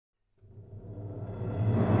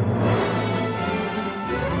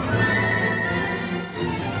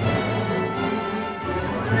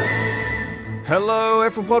Hello,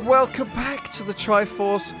 everyone. Welcome back to the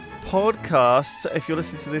Triforce podcast. If you're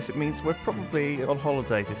listening to this, it means we're probably on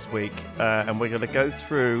holiday this week, and we're going to go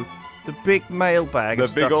through the big mailbag. The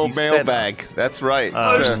big old mailbag. That's right.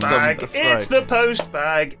 Post bag. It's the post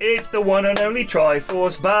bag. It's the one and only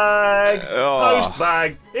Triforce bag. Post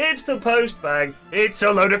bag. It's the post bag. It's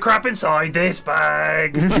a load of crap inside this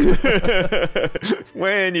bag.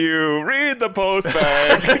 When you read the post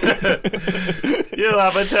bag, you'll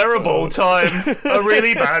have a terrible time. A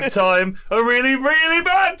really bad time. A really, really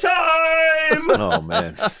bad time. Oh,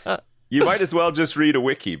 man. You might as well just read a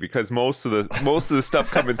wiki, because most of the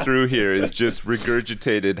stuff coming through here is just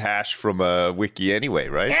regurgitated hash from a wiki anyway,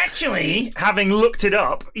 right? Actually, having looked it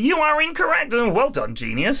up, you are incorrect. Well done,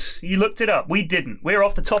 genius. You looked it up. We didn't. We're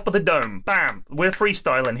off the top of the dome. Bam. We're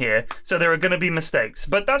freestyling here, so there are going to be mistakes.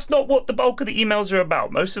 But that's not what the bulk of the emails are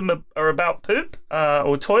about. Most of them are about poop,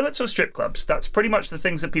 or toilets, or strip clubs. That's pretty much the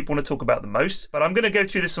things that people want to talk about the most. But I'm going to go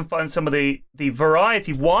through this and find some of the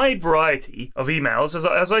wide variety of emails.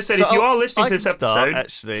 As I said, So if you are listening to this episode,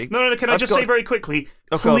 actually, no, can I just say very quickly,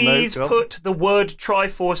 please put the word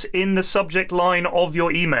Triforce in the subject line of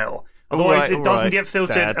your email. Otherwise, it doesn't get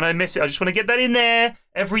filtered, Dad. And I miss it. I just want to get that in there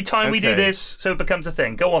every time we do this, so it becomes a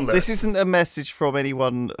thing. Go on, Lewis. This isn't a message from any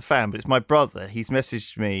one fan, but it's my brother. He's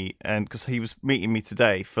messaged me, and because he was meeting me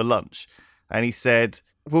today for lunch, and he said,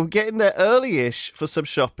 "We're getting there early-ish for some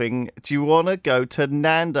shopping. Do you want to go to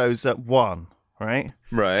Nando's at 1?" Right?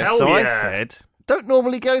 Right. Hell so yeah. I said, "Don't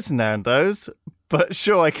normally go to Nando's, but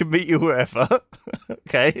sure, I can meet you wherever."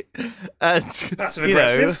 Okay. And That's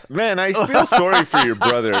aggressive. Man, I feel sorry for your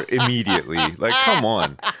brother immediately. Like, come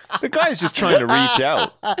on. The guy's just trying to reach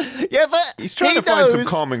out. Yeah, but He's trying to find some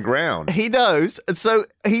common ground. He knows. And so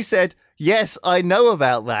he said, "Yes, I know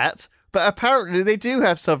about that. But apparently they do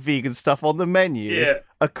have some vegan stuff on the menu." Yeah.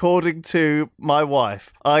 According to my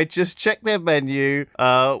wife, I just checked their menu.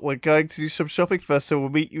 We're going to do some shopping first, so we'll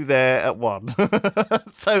meet you there at 1.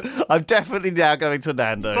 So I'm definitely now going to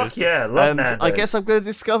Nando's. Fuck yeah, love and Nando's. I guess I'm going to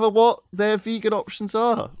discover what their vegan options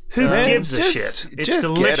are. Who gives a shit? It's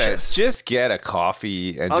delicious. Just get a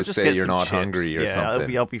coffee and I'll just say you're not chips. hungry or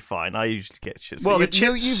something. I'll be fine. I usually get chips. Well, So the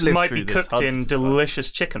chips you've lived might through be this cooked in hundreds of times.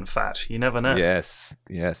 delicious chicken fat. You never know. Yes,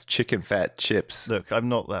 chicken fat chips. Look, I'm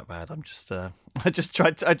not that bad. I'm just I just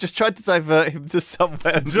tried to divert him to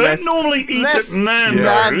somewhere. Don't normally eat at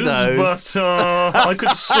Nando's, but I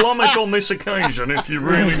could slum it on this occasion if you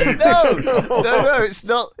really need No, it's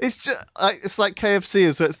not. It's just it's like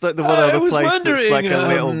KFC, so it's like the one other place that's like a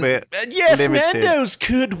little bit yes, limited. Nando's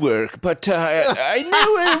could work, but I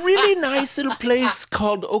know a really nice little place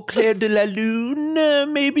called Eau Claire de la Lune.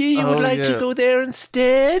 Maybe you would like to go there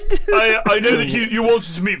instead? I know that you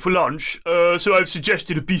wanted to meet for lunch, so I've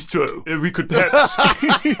suggested a bistro. We could perhaps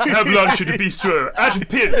have lunch at a bistro. At a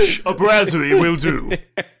pinch, a brasserie will do.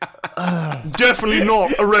 Definitely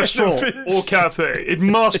not a restaurant or cafe. It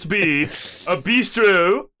must be a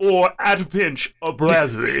bistro or, at a pinch, a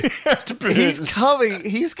brasserie.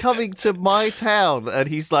 He's coming to my town, and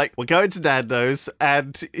he's like, "We're going to Nando's,"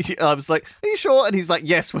 and I was like, "Are you sure?" And he's like,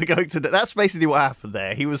 "Yes, we're going to." That's basically what happened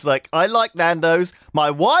there. He was like, "I like Nando's.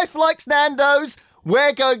 My wife likes Nando's.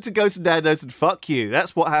 We're going to go to Nando's and fuck you."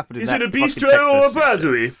 That's what happened. Is it a bistro or a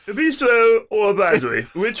brasserie? A bistro or a brasserie?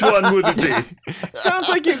 Which one would it be? Sounds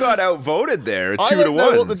like you got outvoted there, 2 to 1. I don't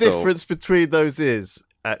know what the difference between those is.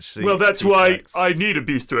 Actually, well, that's why I need a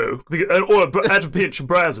bistro, or at a pinch a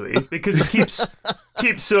brasserie, because it keeps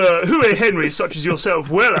Huey Henry such as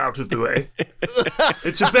yourself well out of the way.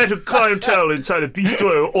 It's a better clientele inside a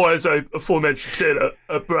bistro, or as I aforementioned said,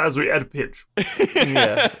 a brasserie at a pinch.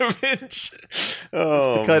 Yeah. Pinch. It's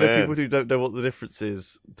the kind of people who don't know what the difference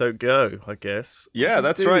is don't go, I guess. Yeah,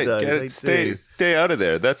 that's do, right. though. Stay out of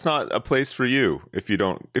there. That's not a place for you if you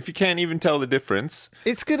can't even tell the difference.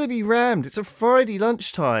 It's going to be rammed. It's a Friday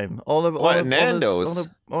lunchtime on a Nando's?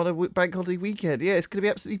 on a bank holiday weekend. Yeah, it's going to be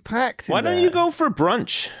absolutely packed. Why don't you go for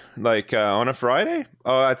brunch, like on a Friday?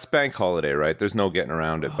 Oh, it's bank holiday, right? There's no getting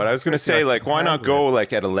around it. But I was going to say, like, why not go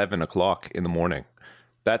like at 11 o'clock in the morning?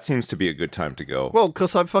 That seems to be a good time to go. Well,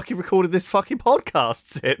 because I'm fucking recording this fucking podcast,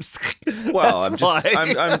 Sips. Well,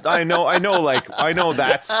 I know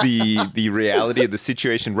that's the reality of the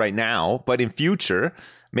situation right now. But in future,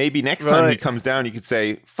 maybe next time he comes down, you could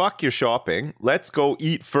say, "Fuck your shopping. Let's go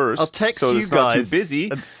eat first." I'll text so you it's not guys too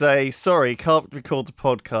busy. and say, "Sorry, can't record the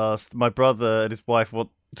podcast. My brother and his wife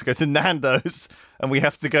want to go to Nando's, and we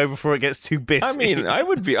have to go before it gets too busy." I mean,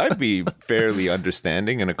 I'd be fairly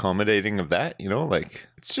understanding and accommodating of that. You know, like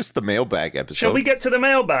It's just the mailbag episode. Shall we get to the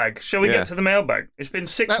mailbag? Shall we get to the mailbag? It's been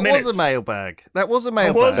 6 minutes. That was a mailbag. That was a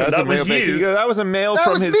mailbag. Wasn't. That was you. That was a mail that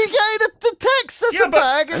from was his... me getting a text. That's a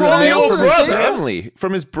bag. From your brother. Family.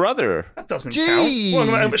 From his brother. That doesn't count.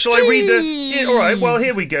 Well, shall I read the... all right, well,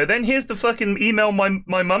 here we go. Then here's the fucking email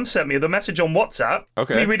my mum sent me, the message on WhatsApp.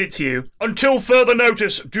 Okay. Let me read it to you. Until further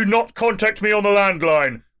notice, do not contact me on the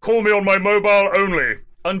landline. Call me on my mobile only.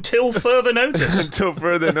 Until further notice. Until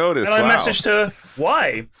further notice. And I messaged her,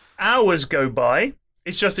 why? Hours go by.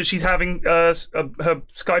 It's just that she's having her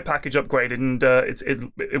Sky package upgraded, and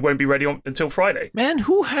it won't be ready until Friday. Man,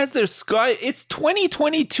 who has their Sky? It's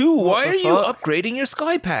 2022. Why are you upgrading your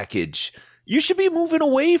Sky package? You should be moving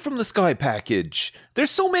away from the Sky package. There's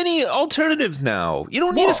so many alternatives now. You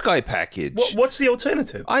don't need a Sky package. What's the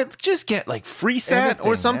alternative? I just get like FreeSat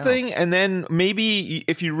or something, and then maybe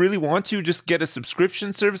if you really want to, just get a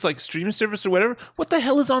subscription service like stream service or whatever. What the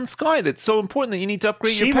hell is on Sky that's so important that you need to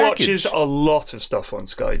upgrade your package? She watches a lot of stuff on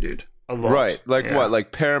Sky, dude. A lot. Right, like what?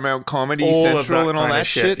 Like Paramount Comedy Central and all that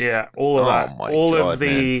shit? Yeah, all of that. All God, of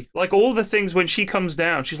the like all the things when she comes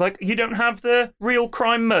down, she's like, "You don't have the Real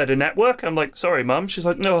Crime Murder Network?" I'm like, "Sorry, Mum." She's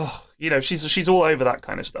like, "No." You know, she's all over that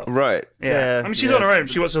kind of stuff. Right. Yeah. I mean, she's on her own.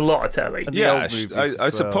 She watches a lot of telly. Yeah, I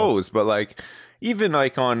suppose, but like even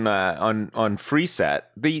like on FreeSat,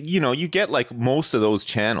 you get like most of those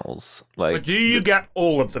channels. Like, but do you get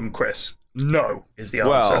all of them, Chris? No, is the answer.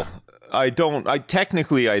 Well, I don't. I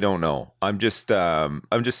don't know. I'm just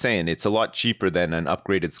saying it's a lot cheaper than an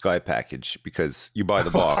upgraded Sky package because you buy the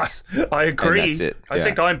box. I agree. And that's it. I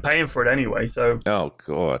think I'm paying for it anyway. So. Oh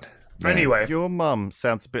God. Man. Anyway, your mum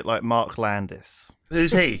sounds a bit like Mark Landis.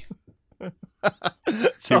 Who's he? He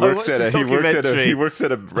works at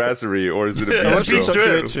a brasserie, or is it a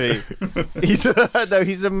bistro?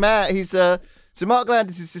 He's a man. So Mark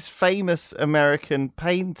Landis is this famous American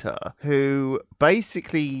painter who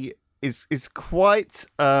basically is quite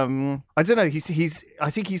I don't know, I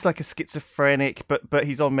think he's like a schizophrenic, but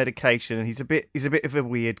he's on medication, and he's a bit of a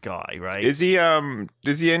weird guy, right? Is he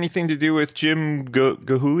anything to do with Jim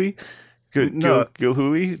Gilhooly? No.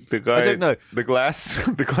 Gilhooly, the guy. I don't know. The glass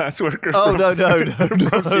worker. Oh no,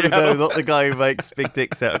 not the guy who makes big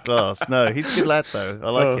dicks out of glass. No, he's a good lad though. I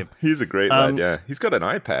like him. He's a great lad. Yeah, he's got an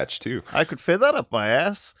eye patch too. I could fit that up my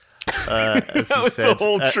ass. That was the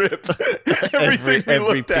whole trip.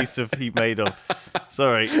 every piece of he made of.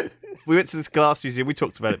 Sorry, we went to this glass museum. We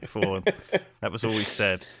talked about it before. And that was all we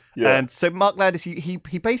said. Yeah. And so Mark Landis, he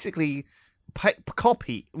basically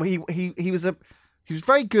copy. He was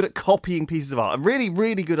very good at copying pieces of art. A really,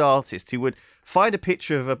 really good artist who would find a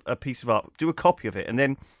picture of a piece of art, do a copy of it, and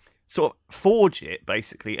then sort of forge it,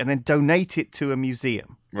 basically, and then donate it to a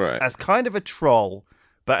museum. Right. As kind of a troll,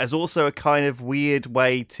 but as also a kind of weird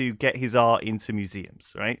way to get his art into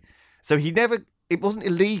museums, right? So it wasn't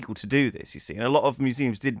illegal to do this, you see. And a lot of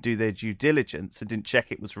museums didn't do their due diligence and didn't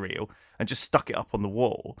check it was real and just stuck it up on the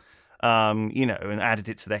wall. And added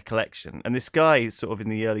it to their collection. And this guy, sort of in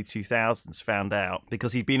the early 2000s, found out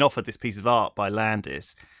because he'd been offered this piece of art by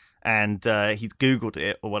Landis, and he'd Googled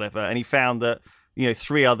it or whatever, and he found that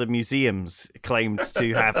 3 other museums claimed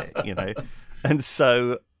to have it, and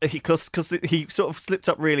so because he sort of slipped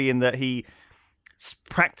up really in that he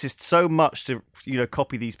practiced so much to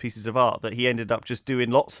copy these pieces of art that he ended up just doing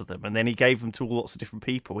lots of them, and then he gave them to lots of different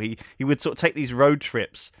people. He would sort of take these road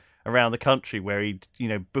trips around the country where he'd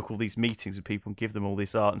book all these meetings with people and give them all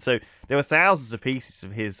this art, and so there were thousands of pieces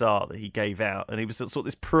of his art that he gave out, and he was sort of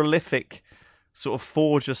this prolific sort of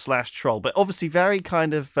forger / troll, but obviously very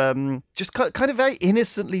kind of just kind of very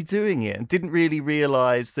innocently doing it, and didn't really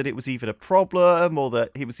realize that it was even a problem or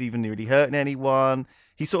that he was even really hurting anyone.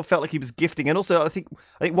 He sort of felt like he was gifting, and also I think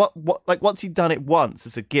what like once he'd done it once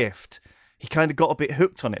as a gift, he kind of got a bit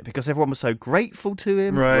hooked on it because everyone was so grateful to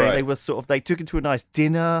him. Right. They took him to a nice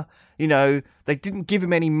dinner. They didn't give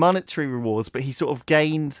him any monetary rewards, but he just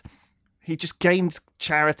gained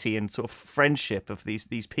charity and sort of friendship of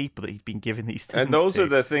these people that he'd been giving these things. And those to. are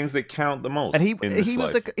the things that count the most. And he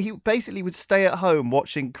basically would stay at home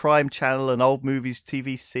watching Crime Channel and old movies,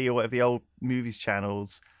 TVC or whatever the old movies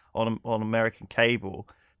channels on American cable.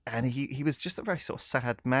 And he was just a very sort of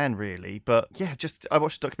sad man, really. But yeah, I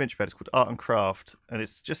watched a documentary about it. It's called Art and Craft, and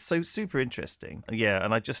it's just so super interesting. Yeah,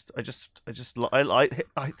 and I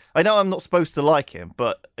know I'm not supposed to like him,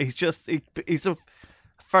 but he's a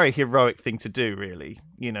very heroic thing to do, really.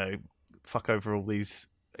 Fuck over all these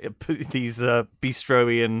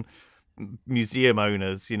bistroian museum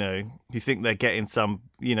owners, who think they're getting some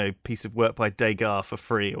piece of work by Degas for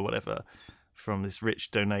free or whatever from this rich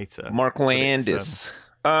donator. Mark Landis.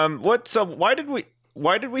 Why did we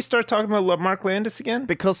why did we start talking about Mark Landis again?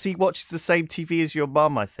 Because he watches the same TV as your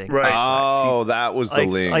mum, I think. Right. Oh, that was the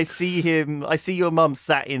link. I see your mum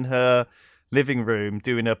sat in her living room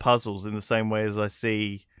doing her puzzles in the same way as I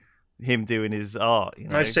see him doing his art. You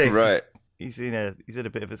know? I see. Right. He's in a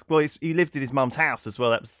bit of a... Well, he lived in his mum's house as well.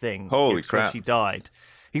 That was the thing. Holy crap. When she died.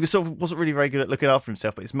 He wasn't really very good at looking after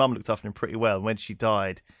himself, but his mum looked after him pretty well. And when she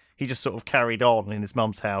died, he just sort of carried on in his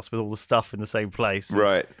mum's house with all the stuff in the same place.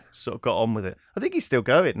 Right. Sort of got on with it. I think he's still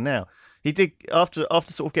going now. He did, after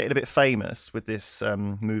sort of getting a bit famous with this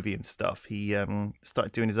movie and stuff, he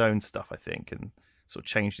started doing his own stuff, I think, and sort of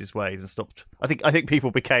changed his ways and stopped. I think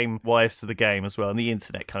people became wise to the game as well, and the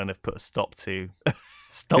internet kind of put a stop to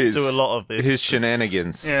to a lot of this. His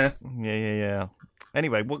shenanigans. Yeah.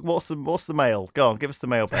 Anyway, what's the mail? Go on, give us the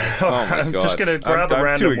mailbag. Oh my I'm God. just going to grab a I'm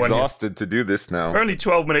random too one. exhausted to do this now. We're only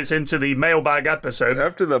 12 minutes into the mailbag episode.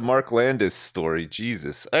 After the Mark Landis story,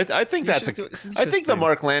 Jesus, I think I think the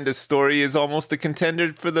Mark Landis story is almost a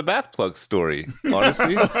contender for the bath plug story.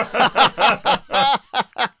 Honestly.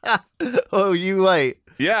 Oh, you wait.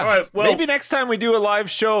 Yeah. All right, well, maybe next time we do a live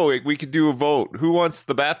show, we could do a vote. Who wants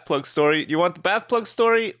the bath plug story? Do you want the bath plug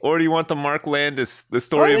story, or do you want the Mark Landis, the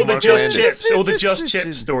story of Mark Landis? Chips, or the Just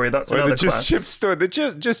Chips story. That's another the Just class. Chips story. The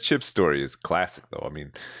Just Chips story is classic, though. I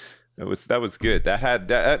mean, that was good.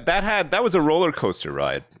 That was a roller coaster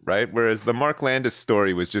ride, right? Whereas the Mark Landis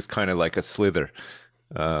story was just kind of like a slither.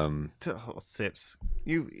 Sips.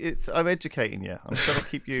 I'm educating you. I'm trying to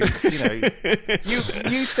keep you.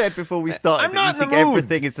 You said before we started I'm that not you in think the mood.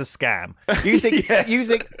 everything is a scam. You think you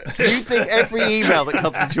think every email that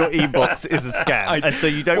comes into your inbox is a scam, and so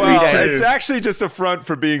you don't read it. It's actually just a front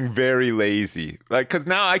for being very lazy. Like, because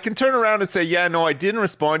now I can turn around and say, yeah, no, I didn't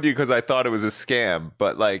respond to you because I thought it was a scam,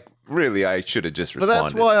 but like, really, I should have just responded. But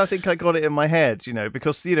that's why I think I got it in my head,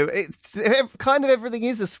 because it's kind of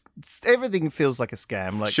everything feels like a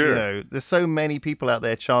scam. Like, sure. There's so many people out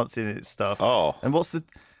there chancing it stuff. Oh, and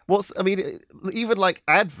even like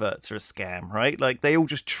adverts are a scam, right? Like they all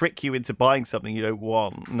just trick you into buying something you don't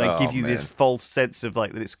want, and they give you this false sense of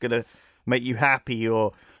like that it's gonna make you happy,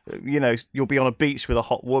 or you'll be on a beach with a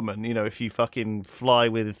hot woman, if you fucking fly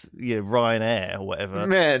with, Ryanair or whatever.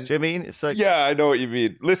 Man. Do you know what I mean? It's like, yeah, I know what you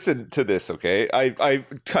mean. Listen to this, okay?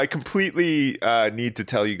 I completely need to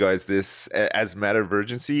tell you guys this as a matter of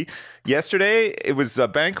urgency. Yesterday, it was a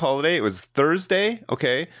bank holiday. It was Thursday,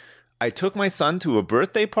 okay? I took my son to a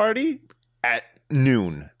birthday party at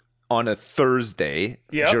noon on a Thursday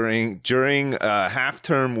during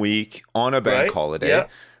half-term week on a bank holiday. Yep.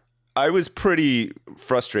 I was pretty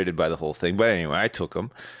frustrated by the whole thing, but anyway, I took him.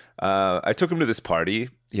 To this party.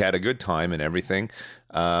 He had a good time and everything.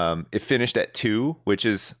 It finished at 2, which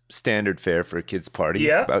is standard fare for a kid's party.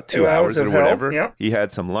 Yeah, about 2 hours or whatever. Yeah. He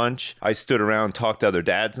had some lunch. I stood around, talked to other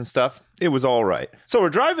dads and stuff. It was all right. So we're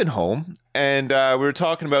driving home, and we were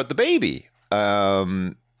talking about the baby.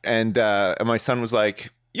 And my son was like,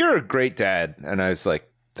 "You're a great dad," and I was like,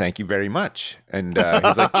 "Thank you very much." And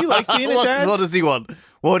he's like, "Do you like being a dad?" What does he want?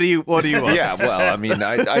 What do you want? Yeah, well, I mean,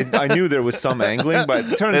 I knew there was some angling, but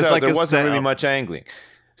it turns out there wasn't really much angling.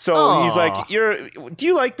 So he's like, do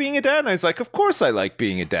you like being a dad? And I was like, of course I like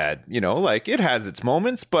being a dad. Like it has its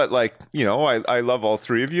moments, but like, I love all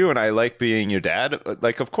three of you and I like being your dad.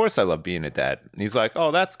 Like, of course I love being a dad. And he's like,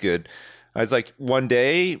 oh, that's good. I was like, one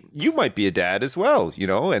day you might be a dad as well,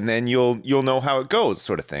 and then you'll know how it goes,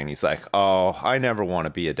 sort of thing. He's like, oh, I never want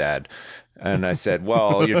to be a dad. And I said,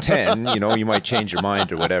 well, you're 10, you might change your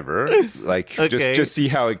mind or whatever. Like, just see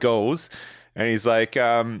how it goes. And he's like,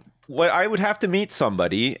 I would have to meet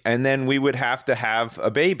somebody and then we would have to have a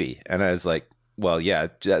baby. And I was like, well, yeah,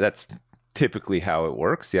 that's typically how it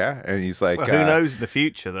works. Yeah. And he's like, well, who knows in the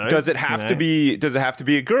future though? Does it have to be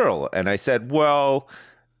a girl? And I said, well,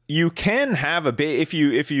 you can have a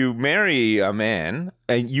baby if you marry a man,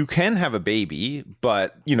 and you can have a baby,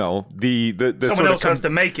 but the someone else has to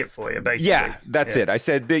make it for you, basically. Yeah, that's it. I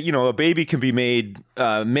said that a baby can be made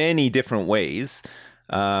many different ways.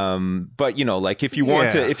 But like if you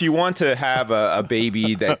want to have a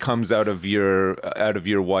baby that comes out of your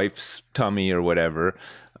wife's tummy or whatever,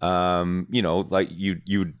 like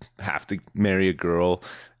you'd have to marry a girl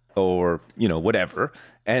or whatever.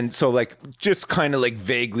 And so, like, just kind of like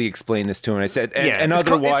vaguely explain this to him. I said, and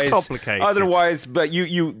otherwise, it's complicated. Otherwise, but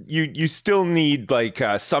you still need like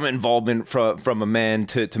some involvement from a man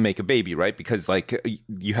to make a baby, right? Because like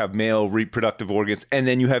you have male reproductive organs, and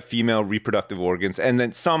then you have female reproductive organs, and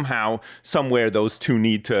then somehow, somewhere, those two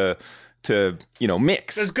need to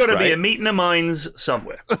mix. There's got to be a meeting of minds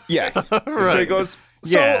somewhere. Yes. Right. So he goes,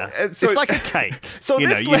 Yeah, it's like a cake. So you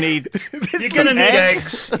need. You're gonna need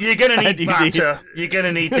eggs. You're gonna need batter. You're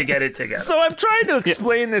gonna need to get it together. So I'm trying to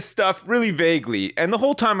explain this stuff really vaguely, and the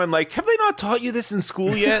whole time I'm like, "Have they not taught you this in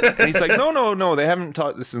school yet?" And he's like, "No, they haven't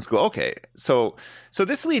taught this in school." Okay, so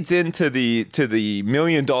this leads into the $1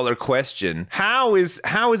 million question: How is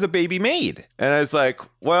a baby made? And I was like,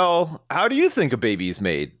 "Well, how do you think a baby's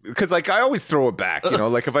made?" Because like I always throw it back,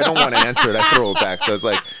 like if I don't want to answer it, I throw it back. So I was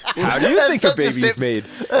like, "How do you think a baby's made?"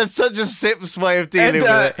 That's such a Sips way of dealing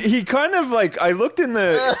with it. He kind of like I looked in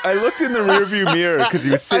the rearview mirror because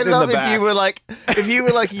he was sitting in the back. If you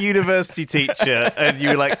were like a university teacher and you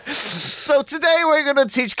were like, so today we're going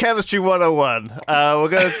to teach chemistry 101. We're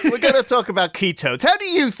going to talk about ketones. How do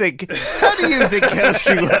you think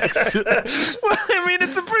chemistry works? Well, I mean,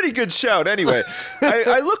 it's a pretty good shout. Anyway,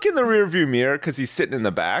 I look in the rearview mirror because he's sitting in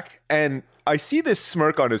the back, and I see this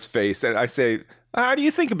smirk on his face, and I say, "How do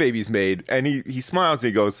you think a baby's made?" And he smiles and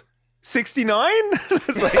he goes, 69? I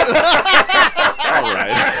was like, all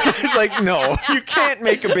right. He's like, no, you can't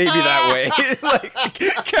make a baby that way. Like,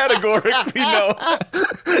 categorically, no. I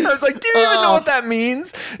was like, do you even know what that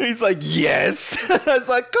means? And he's like, yes. I was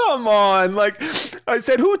like, come on. Like, I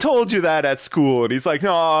said, who told you that at school? And he's like,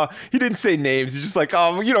 no, he didn't say names. He's just like,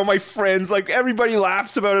 oh, my friends, like, everybody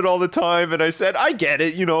laughs about it all the time. And I said, I get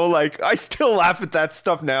it, like, I still laugh at that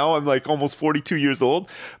stuff now. I'm like almost 42 years old.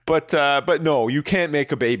 But no, you can't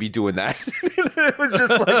make a baby doing that. It was just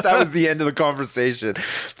like that was the end of the conversation.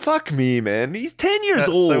 Fuck me, man. He's 10 years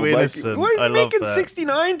old. So like, what is he making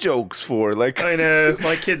 69 jokes for? Like, I know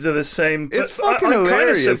my kids are the same. It's fucking hilarious. I'm kind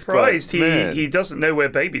of surprised he doesn't know where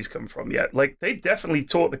babies come from yet. Like they've definitely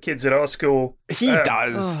taught the kids at our school. He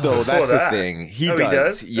does though. That's the thing. He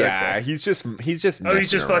does. Yeah, okay. He's just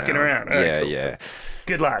fucking around. Right, yeah.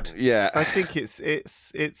 Good lad. Yeah, I think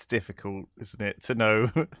it's difficult, isn't it, to know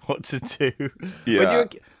what to do. Yeah.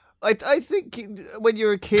 I think when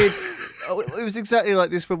you're a kid, it was exactly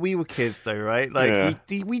like this when we were kids, though, right? Like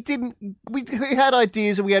we had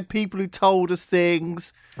ideas and we had people who told us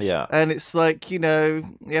things. Yeah, and it's like you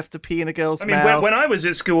have to pee in a girl's mouth. I mean, when I was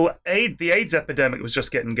at school, the AIDS epidemic was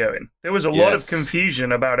just getting going. There was a lot of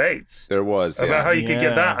confusion about AIDS. There was about how you could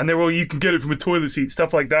get that, and they were you can get it from a toilet seat,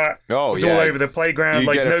 stuff like that. Oh, it was all over the playground. You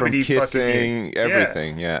like get it nobody from kissing, fucking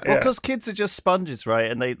everything. Yeah. Well, because kids are just sponges,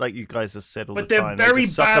 right? And they, like you guys have said all the But time, they're very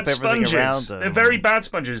bad sponges. They're very bad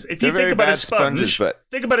sponges. If you think about a sponge,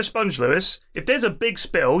 think about a sponge, Lewis. If there's a big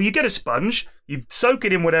spill, you get a sponge, you soak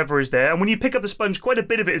it in whatever is there, and when you pick up the sponge, quite a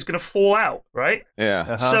bit of it is going to fall out, right? Yeah.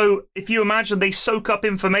 Uh-huh. So if you imagine they soak up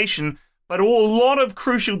information, but a lot of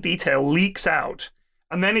crucial detail leaks out,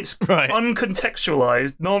 and then it's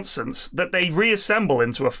uncontextualized nonsense that they reassemble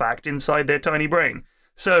into a fact inside their tiny brain.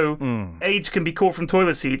 So AIDS can be caught from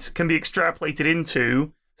toilet seats, can be extrapolated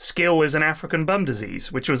into skill is an African bum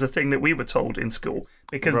disease, which was a thing that we were told in school.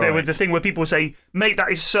 Because there was a thing where people would say, mate,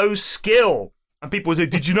 that is so skill. And people would say,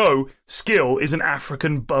 did you know skill is an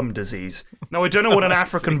African bum disease? Now, I don't know what an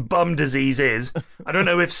African bum disease is. I don't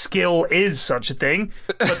know if skill is such a thing,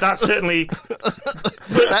 but that's certainly...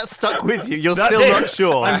 that stuck with you. You're still not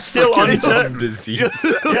sure. I'm still uncertain.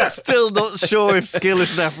 You're still not sure if skill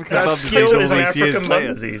is an African bum disease. Skill is an African bum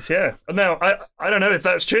disease, yeah. Now, I don't know if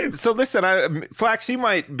that's true. So listen, Flax, you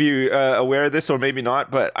might be aware of this or maybe not,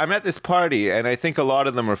 but I'm at this party and I think a lot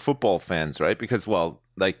of them are football fans, right? Because, well,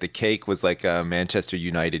 like the cake was like a Manchester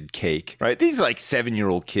United cake, right? These like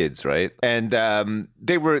 7-year-old kids, right? And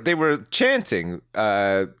they were chanting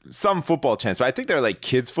some football chants, but I think they're like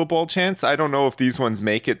kids football chants. I don't know if these ones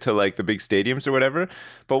make it to like the big stadiums or whatever.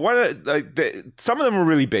 But some of them were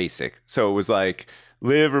really basic. So it was like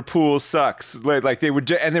Liverpool sucks. Like they were,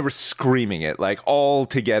 and they were screaming it like all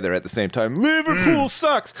together at the same time. Liverpool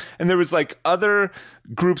sucks. And there was like other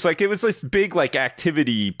groups, like it was this big like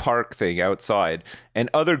activity park thing outside, and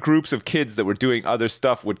other groups of kids that were doing other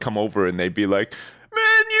stuff would come over and they'd be like,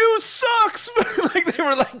 Man U sucks. Like they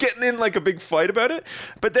were like getting in like a big fight about it.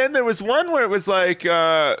 But then there was one where it was like,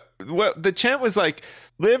 the chant was like,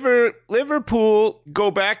 Liverpool,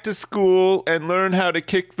 go back to school and learn how to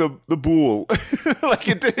kick the bull. Like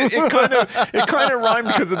it kind of rhymed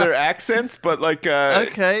because of their accents, but like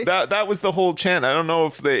that was the whole chant. I don't know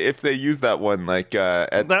if they used that one like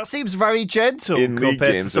that seems very gentle in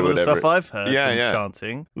compared to some of the stuff I've heard.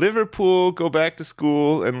 Chanting. Liverpool, go back to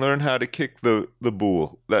school and learn how to kick the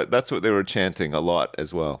bull. That's what they were chanting a lot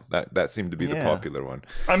as well. That seemed to be the popular one.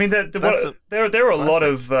 I mean, there are a lot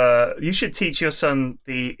of. You should teach your son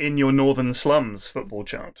the In Your Northern Slums football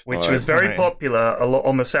chant, which Oh, was very right. popular a lot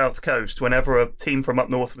on the South Coast whenever a team from up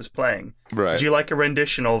north was playing. Right. Would you like a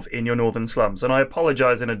rendition of In Your Northern Slums? And I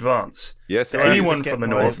apologize in advance Yes, to please. anyone Get from the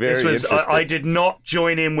my- north. This very was interested. I did not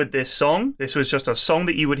join in with this song. This was just a song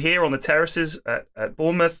that you would hear on the terraces at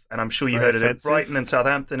Bournemouth, and I'm sure you Very heard it at offensive. Brighton and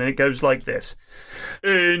Southampton, and it goes like this.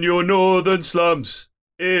 In your northern slums,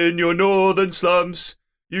 in your northern slums,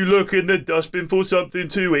 you look in the dustbin for something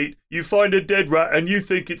to eat. You find a dead rat and you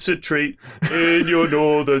think it's a treat. In your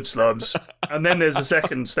northern slums. And then there's a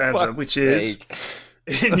second stanza, Fuck's which is... sake.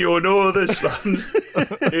 In your northern slums,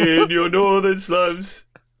 in your northern slums.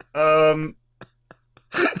 This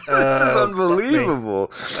is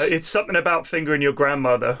unbelievable. It's something about fingering your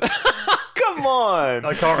grandmother. Come on.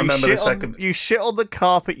 I can't remember the second. You shit on the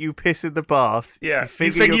carpet, you piss in the bath. Yeah,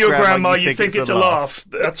 you finger your grandma, you think it's a laugh.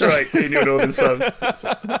 That's right, in your northern slums.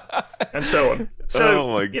 And so on. So,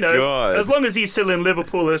 Oh my you know, God. as long as he's still in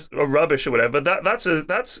Liverpool or rubbish or whatever, that's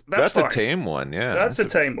fine. a tame one, yeah. That's a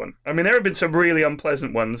tame one. I mean, there have been some really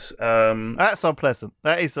unpleasant ones. That's unpleasant.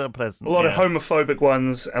 That is unpleasant. A lot of yeah. homophobic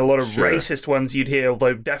ones, and a lot of Sure. racist ones you'd hear,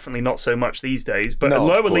 although definitely not so much these days. But No, at of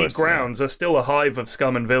lower league course, yeah. grounds are still a hive of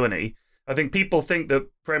scum and villainy. I think people think that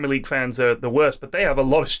Premier League fans are the worst, but they have a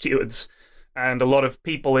lot of stewards and a lot of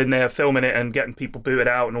people in there filming it and getting people booted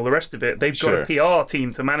out and all the rest of it. They've got a PR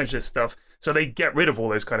team to manage this stuff, so they get rid of all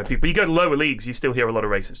those kind of people. You go to lower leagues, you still hear a lot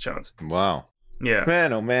of racist chants. Wow. Yeah.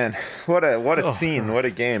 Man, oh man. What a scene, what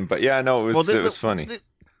a game. But yeah, no, it was funny.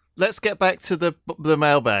 Let's get back to the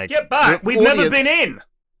mailbag. Get back! The We've never audience- been in!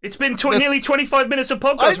 It's been nearly 25 minutes of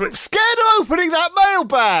podcast. I'm scared of opening that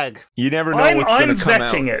mailbag. You never know I'm what's going to come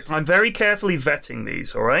vetting out. it. I'm very carefully vetting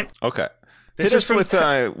these, all right? Okay. This Hit is us from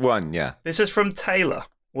with one, yeah. This is from Taylor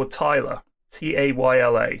or Tyler,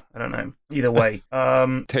 Tayla. I don't know. Either way.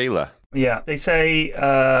 Taylor. Yeah, they say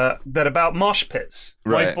that about mosh pits.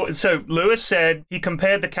 Right. So Lewis said he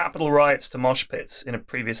compared the Capitol riots to mosh pits in a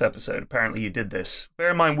previous episode. Apparently you did this. Bear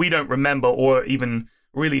in mind, we don't remember or even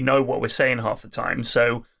really know what we're saying half the time.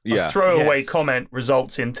 So Yeah. a throwaway Yes. comment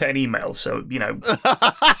results in 10 emails. So, you know,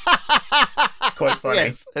 quite funny.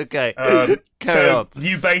 Yes. Okay. Carry So on.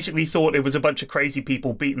 you basically thought it was a bunch of crazy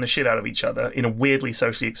people beating the shit out of each other in a weirdly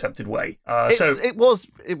socially accepted way. It was.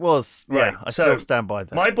 Right, Yeah, I so still stand by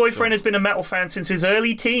that. My boyfriend has been a metal fan since his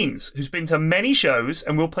early teens, who's been to many shows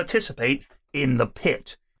and will participate in the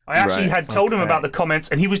pit. I actually Right, had told him okay. about the comments,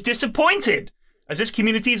 and he was disappointed, as this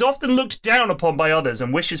community is often looked down upon by others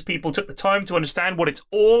and wishes people took the time to understand what it's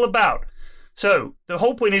all about. So the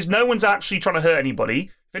whole point is no one's actually trying to hurt anybody.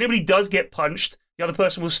 If anybody does get punched, the other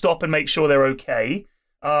person will stop and make sure they're okay.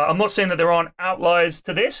 I'm not saying that there aren't outliers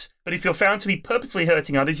to this, but if you're found to be purposefully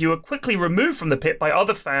hurting others, you are quickly removed from the pit by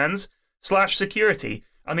other fans / security.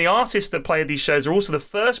 And the artists that play at these shows are also the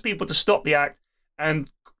first people to stop the act and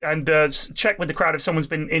check with the crowd if someone's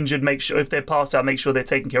been injured, make sure if they're passed out, make sure they're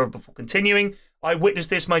taken care of before continuing. I witnessed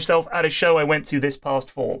this myself at a show I went to this past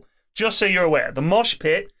fall. Just so you're aware, the mosh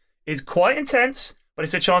pit is quite intense, but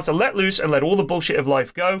it's a chance to let loose and let all the bullshit of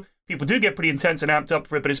life go. People do get pretty intense and amped up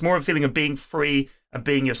for it, but it's more a feeling of being free and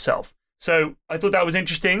being yourself. So I thought that was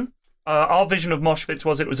interesting. Our vision of mosh pits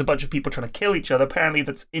was it was a bunch of people trying to kill each other. Apparently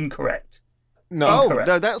that's incorrect. No. Oh Incorrect.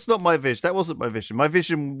 no, that's not my vision. That wasn't my vision. My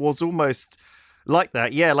vision was almost like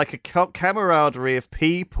that. Yeah, like a camaraderie of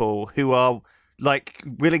people who are like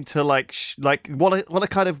willing to want to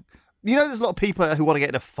kind of, you know, there's a lot of people who want to get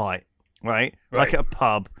in a fight, right? Like at a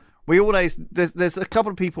pub. We always there's a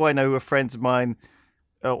couple of people I know who are friends of mine.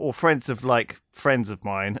 Or friends of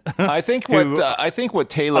mine. I think what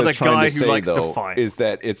Taylor's trying to say though is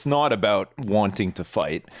that it's not about wanting to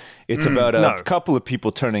fight. It's about a couple of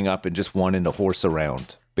people turning up and just wanting to horse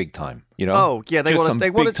around big time. You know? Oh yeah, they want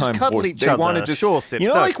to just cuddle each other. They want to just, Sips, you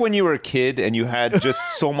know, like when you were a kid and you had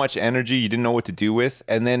just so much energy you didn't know what to do with,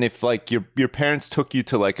 and then if like your parents took you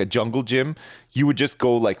to like a jungle gym, you would just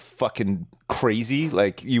go like fucking crazy.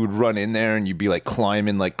 Like you would run in there and you'd be like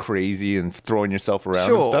climbing like crazy and throwing yourself around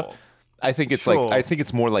and stuff. I think it's I think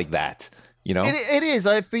it's more like that. You know, it is.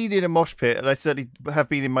 I've been in a mosh pit, and I certainly have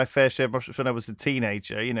been in my fair share of mosh pits when I was a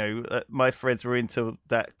teenager. You know, my friends were into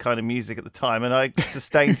that kind of music at the time, and I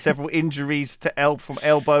sustained several injuries from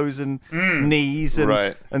elbows and knees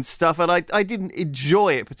and stuff. And I didn't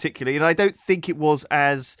enjoy it particularly, and I don't think it was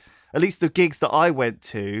as, at least the gigs that I went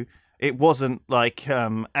to, it wasn't like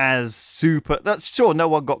as super. That's sure no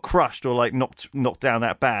one got crushed or like knocked down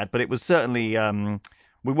that bad, but it was certainly.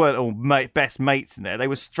 We weren't all best mates in there. They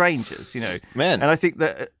were strangers, you know. Man. And I think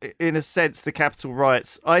that, in a sense, the Capitol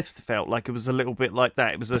riots, I felt like it was a little bit like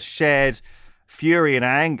that. It was a shared fury and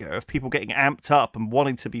anger of people getting amped up and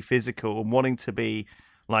wanting to be physical and wanting to be,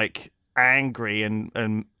 like, angry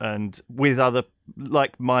and with other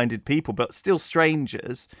like-minded people, but still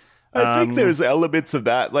strangers. I think there's elements of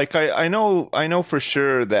that. Like I know for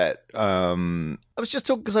sure that I was just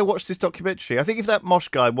talking because I watched this documentary. I think if that Mosh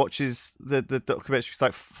guy watches the documentary, it's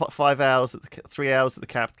like 5 hours at 3 hours at the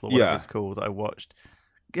Capitol, or whatever it's called, that I watched.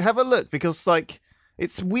 Have a look, because like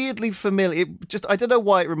it's weirdly familiar. I don't know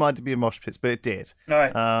why it reminded me of Mosh Pits, but it did. All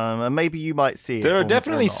right. And maybe you might see it. There are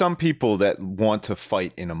definitely some people that want to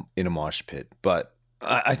fight in a mosh pit, but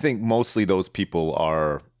I think mostly those people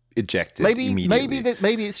are ejected immediately.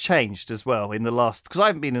 Maybe it's changed as well in the last, because I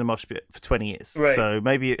haven't been in a mosh pit for 20 years, right. So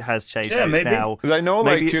maybe it has changed. Yeah, maybe. Now, because I know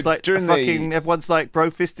maybe like it's like during fucking everyone's like bro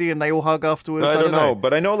fisty and they all hug afterwards. I don't know,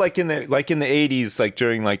 but I know like in the 80s, like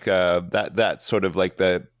during like that sort of like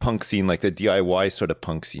the punk scene, like the DIY sort of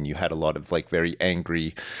punk scene, you had a lot of like very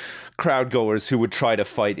angry crowd goers who would try to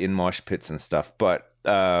fight in mosh pits and stuff, but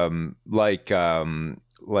like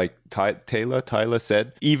Tyler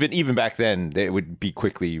said, even back then, they would be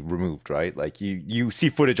quickly removed, right? Like you see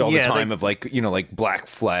footage all the time of like, like Black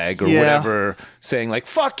Flag or whatever saying like,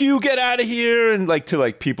 fuck you, get out of here. And like to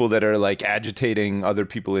like people that are like agitating other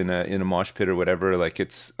people in a mosh pit or whatever. Like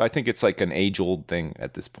I think it's like an age old thing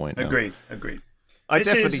at this point. Agreed. I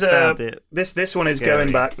definitely found it. This one is scary.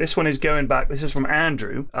 going back. This one is going back. This is from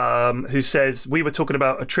Andrew, who says, we were talking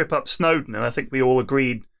about a trip up Snowdon, and I think we all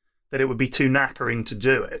agreed that it would be too knackering to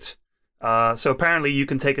do it. So apparently you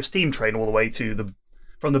can take a steam train all the way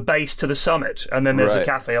from the base to the summit, and then there's a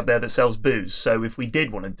cafe up there that sells booze. So if we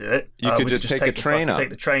did want to do it, you could just take a train up. Take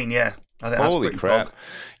the train, yeah. I think that's Holy crap! Bog.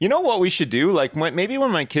 You know what we should do? Like maybe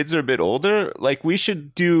when my kids are a bit older, like we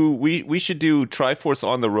should do Triforce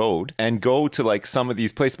on the road and go to like some of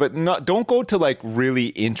these places, but don't go to like really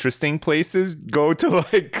interesting places. Go to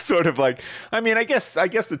like sort of like, I mean, I guess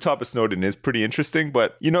the top of Snowdon is pretty interesting,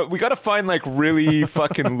 but we got to find like really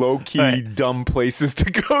fucking low key dumb places to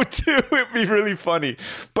go to. It'd be really funny,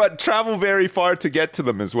 but travel very far to get to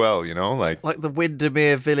them as well. Like the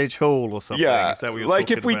Windermere Village Hall or something. Yeah, is that what you're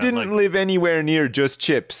like if we about? didn't live anywhere near Just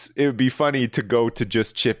Chips, it would be funny to go to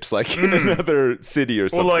Just Chips like in another city or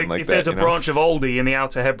something like that. Or like if there's a branch of Aldi in the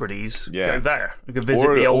Outer Hebrides, go there. You can visit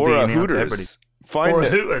the Aldi in the Outer Hebrides. Or a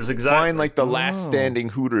Hooters, exactly. Find like the last standing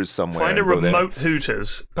Hooters somewhere. Find a remote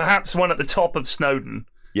Hooters, perhaps one at the top of Snowdon.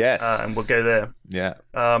 Yes, and we'll go there. Yeah,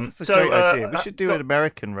 that's a great idea. We should do an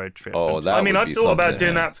American road trip. Oh, that I've thought about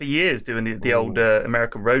doing that for years, doing the old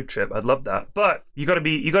American road trip. I'd love that, but you got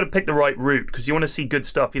to pick the right route, because you want to see good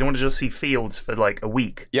stuff. You don't want to just see fields for like a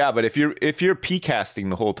week. Yeah, but if you're pea-casting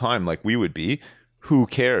the whole time, like we would be, who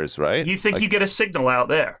cares, right? You think you get a signal out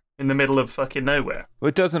there in the middle of fucking nowhere? Well,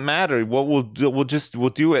 it doesn't matter. What we'll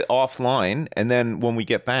do it offline, and then when we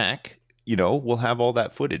get back, we'll have all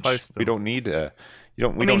that footage. We don't need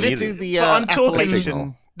we don't need the I'm talking.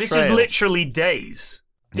 Appalachian This Trail. is literally days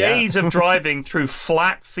of driving through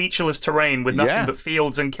flat, featureless terrain with nothing but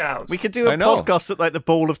fields and cows. We could do a podcast at like the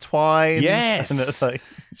Ball of Twine. Yes, and it's like,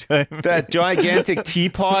 that gigantic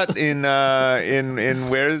teapot in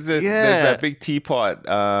where is it? Yeah. There's that big teapot,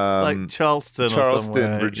 like Charleston,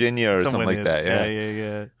 Virginia, or something like that.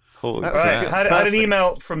 Yeah. Holy crap! I had an Perfect.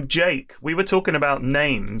 email from Jake. We were talking about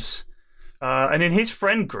names. And in his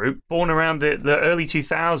friend group, born around the early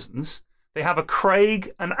 2000s, they have a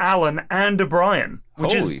Craig, an Alan, and a Brian,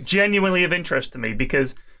 which is genuinely of interest to me,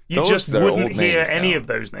 because you just wouldn't hear any of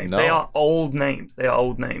those names. No. They are old names.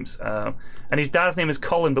 And his dad's name is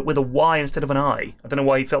Colin, but with a Y instead of an I. I don't know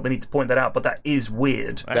why he felt the need to point that out, but that is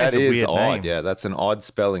weird. That is weird odd. Name. Yeah, that's an odd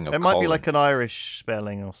spelling of It might Colin. be like an Irish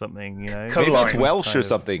spelling or something, Maybe it's Welsh or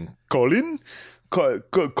something. Colin?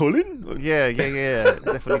 Colin? Yeah. It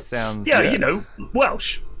definitely sounds.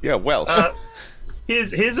 Welsh. Yeah, Welsh.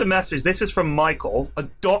 Here's a message. This is from Michael, a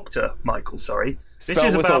Dr. Michael. Sorry. This Spelled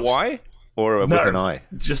is with about a Y or with an I?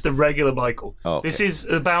 Just a regular Michael. Oh, okay. This is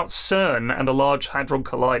about CERN and the Large Hadron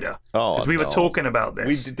Collider. Oh, because we were talking about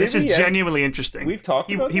this. This is genuinely interesting. We've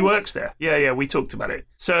talked about this? He works there. Yeah, we talked about it.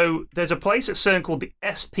 So there's a place at CERN called the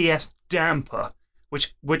SPS damper,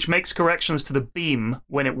 which makes corrections to the beam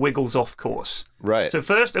when it wiggles off course. Right. So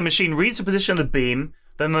first, a machine reads the position of the beam.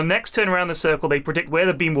 Then the next turn around the circle, they predict where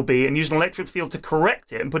the beam will be and use an electric field to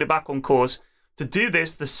correct it and put it back on course. To do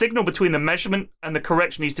this, the signal between the measurement and the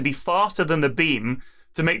correction needs to be faster than the beam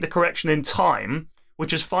to make the correction in time,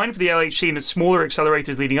 which is fine for the LHC and its smaller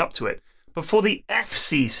accelerators leading up to it. But for the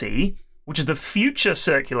FCC, which is the Future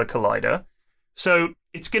Circular Collider, so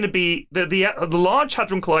it's going to be the Large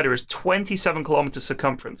Hadron Collider is 27 kilometers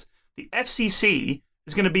circumference. The FCC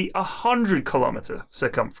is going to be 100-kilometer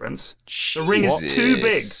circumference. Jesus. The ring is too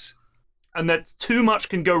big, and that too much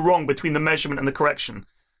can go wrong between the measurement and the correction.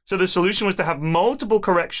 So the solution was to have multiple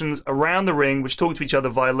corrections around the ring which talk to each other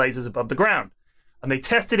via lasers above the ground. And they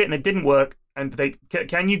tested it and it didn't work. And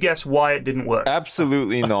can you guess why it didn't work?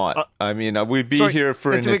 Absolutely not. I mean, we'd be here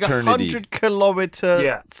for an eternity. A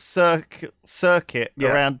 100-kilometer circuit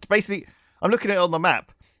around. Basically, I'm looking at it on the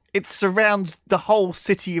map. It surrounds the whole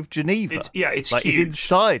city of Geneva. It's huge. It's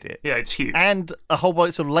inside it. Yeah, it's huge. And a whole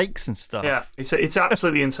bunch of lakes and stuff. Yeah, it's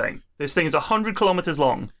absolutely insane. This thing is 100 kilometers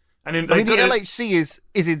long. And the LHC is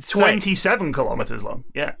insane. 27 kilometers long.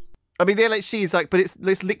 Yeah. I mean, the LHC is but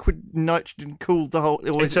it's liquid nitrogen cooled the whole.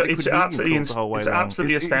 It's absolutely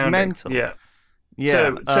absolutely astounding. It's mental. Yeah.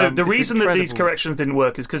 Yeah. So the reason that these corrections didn't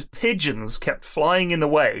work is because pigeons kept flying in the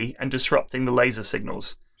way and disrupting the laser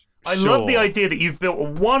signals. I love the idea that you've built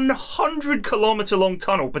a 100-kilometer long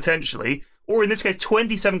tunnel potentially, or in this case,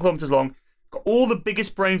 27 kilometers long. Got all the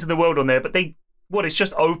biggest brains in the world on there, but it's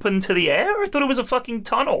just open to the air? I thought it was a fucking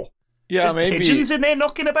tunnel. Yeah, There's pigeons in there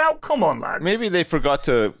knocking about? Come on, lads. Maybe they forgot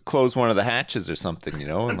to close one of the hatches or something, you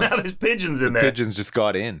know? And now there's pigeons in there. Pigeons just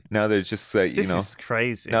got in. Now they're just, This is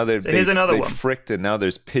crazy. Now here's another one. Fricked and now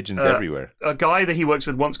there's pigeons everywhere. A guy that he works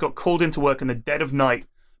with once got called into work in the dead of night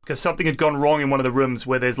because something had gone wrong in one of the rooms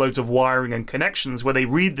where there's loads of wiring and connections where they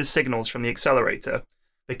read the signals from the accelerator.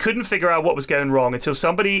 They couldn't figure out what was going wrong until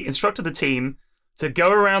somebody instructed the team to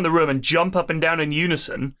go around the room and jump up and down in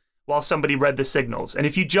unison while somebody read the signals. And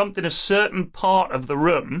if you jumped in a certain part of the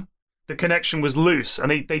room, the connection was loose.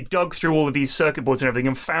 And they dug through all of these circuit boards and everything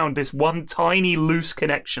and found this one tiny loose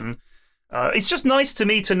connection. It's just nice to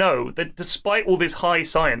me to know that despite all this high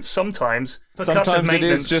science, sometimes it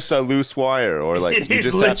is just a loose wire, or like you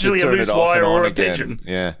just have to turn it off and on again. It is literally a loose wire or a pigeon.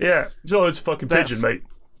 Yeah. Yeah. Oh, it's a fucking pigeon, mate.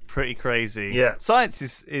 Pretty crazy. Yeah. Science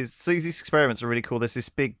is so these experiments are really cool. There's this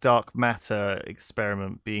big dark matter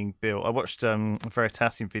experiment being built. I watched a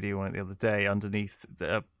Veritasium video on it the other day underneath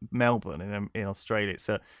Melbourne in Australia. It's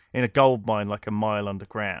in a gold mine like a mile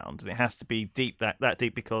underground, and it has to be deep that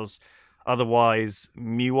deep because otherwise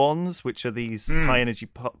muons, which are these high energy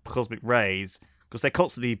cosmic rays, because they're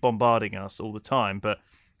constantly bombarding us all the time. But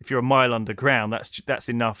if you're a mile underground, that's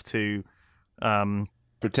enough to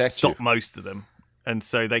stop most of them. And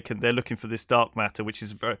so they're looking for this dark matter, which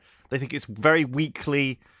is they think it's very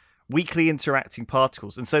weakly interacting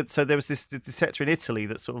particles. And so there was this detector in Italy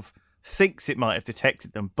that sort of thinks it might have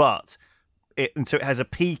detected them, but it has a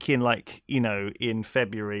peak in in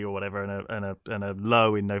February or whatever, and a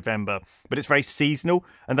low in November. But it's very seasonal,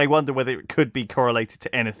 and they wonder whether it could be correlated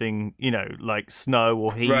to anything, like snow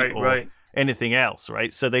or heat or anything else,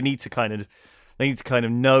 right? So they need to kind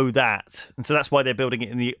of know that, and so that's why they're building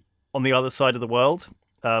it on the other side of the world,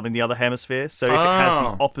 in the other hemisphere. So if it has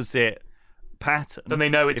the opposite pattern, then they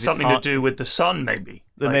know it's something to do with the sun, maybe.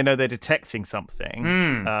 Then they know they're detecting something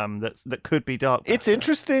that could be dark matter. It's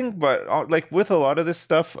interesting, but with a lot of this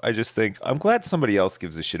stuff, I just think I'm glad somebody else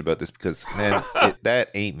gives a shit about this because, man, that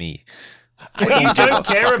ain't me. Well, you don't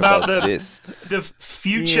care about the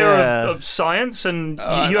future of science, and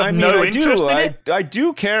you have no interest in it? I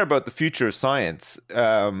do care about the future of science,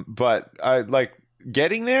 but I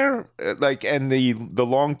getting there, and the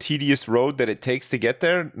long tedious road that it takes to get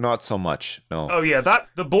there, not so much. No. Oh yeah,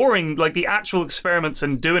 the boring, the actual experiments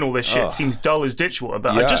and doing all this shit seems dull as ditchwater.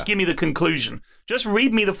 But just give me the conclusion. Just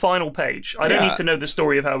read me the final page. I don't need to know the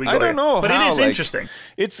story of how we got here. I don't know, but it is interesting.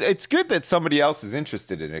 It's good that somebody else is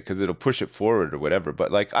interested in it because it'll push it forward or whatever.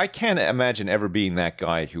 But I can't imagine ever being that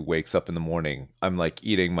guy who wakes up in the morning. I'm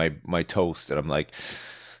eating my toast and I'm like,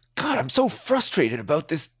 God, I'm so frustrated about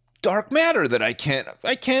this dark matter that I can't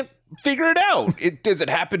figure it out. Does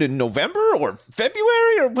it happen in November or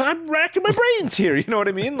February, or I'm racking my brains here? You know what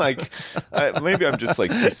I mean? Maybe I'm just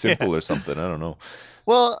too simple or something. I don't know.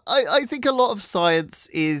 Well, I think a lot of science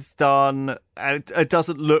is done, and it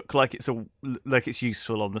doesn't look like it's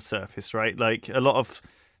useful on the surface, right? A lot,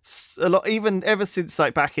 even ever since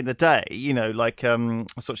back in the day, I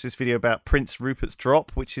watched this video about Prince Rupert's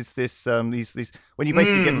drop, which is this these when you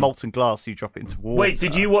basically get molten glass, you drop it into water. Wait,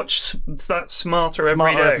 did you watch that Smarter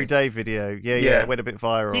Every Day video? Yeah, it went a bit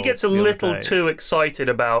viral. He gets a little too excited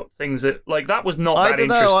about things that that was not that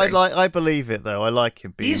interesting. I don't know. I believe it though. I like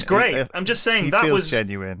him. He's great. I'm just saying that was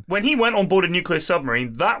genuine. When he went on board a nuclear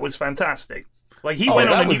submarine, that was fantastic. He went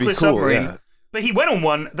on a nuclear submarine. Yeah. But he went on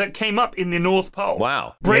one that came up in the North Pole.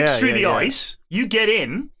 Wow. Breaks through the ice. You get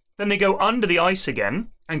in, then they go under the ice again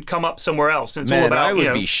and come up somewhere else. And it's all about, I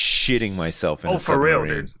would be shitting myself in a submarine. For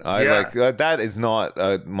real, dude. That is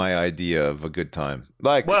not my idea of a good time.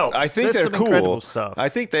 I think they're cool. Incredible stuff. I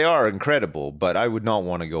think they are incredible, but I would not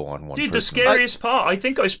want to go on one. Dude, the scariest part, I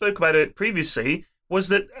think I spoke about it previously, was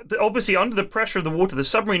that obviously under the pressure of the water, the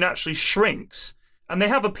submarine actually shrinks. and they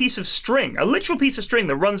have a piece of string, a literal piece of string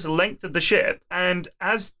that runs the length of the ship, and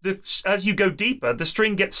as you go deeper, the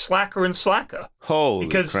string gets slacker and slacker. Holy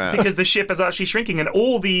because the ship is actually shrinking, and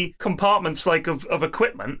all the compartments of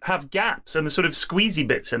equipment have gaps and the sort of squeezy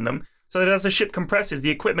bits in them, so that as the ship compresses, the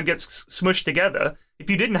equipment gets smushed together. If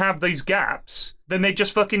you didn't have these gaps, then they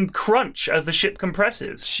just fucking crunch as the ship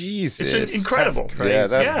compresses. Jesus. It's incredible. That's crazy. Yeah,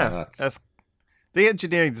 that's nuts. That's the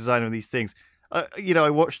engineering design of these things. I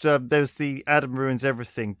watched, there's the Adam Ruins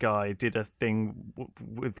Everything guy did a thing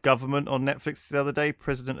with government on Netflix the other day.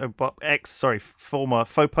 President Obama, former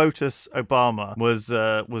FOPOTUS Obama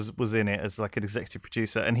was in it as like an executive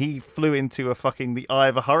producer, and he flew into the eye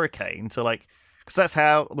of a hurricane to because that's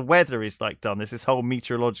how the weather is done. There's this whole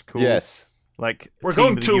meteorological we're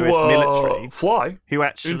going to military fly who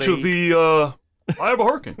actually into the eye of a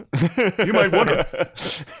hurricane. You might wonder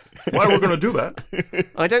why we're going to do that.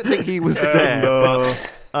 I don't think he was there,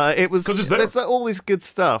 but it was 'cause it's there. There's all this good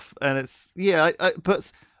stuff, and it's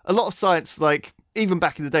but a lot of science, even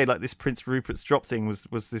back in the day, this Prince Rupert's drop thing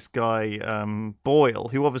was this guy Boyle,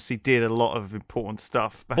 who obviously did a lot of important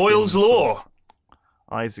stuff. Boyle's law.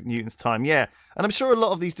 Isaac Newton's time, yeah. And I'm sure a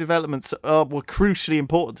lot of these developments were crucially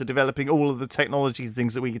important to developing all of the technologies,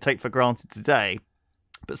 things that we can take for granted today.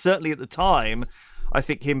 But certainly at the time, I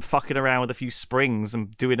think him fucking around with a few springs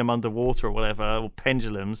and doing them underwater or whatever, or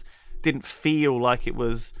pendulums, didn't feel like it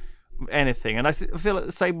was anything. And I feel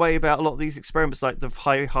the same way about a lot of these experiments, like the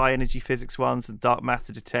high energy physics ones and dark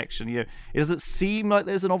matter detection. It doesn't seem like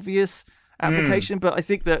there's an obvious application, but I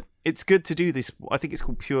think that it's good to do this. I think it's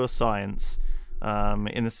called pure science.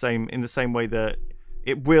 In the same way that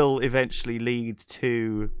it will eventually lead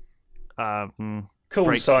to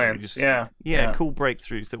cool science, cool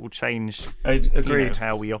breakthroughs that will change. I agree.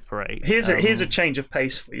 How we operate. Here's a change of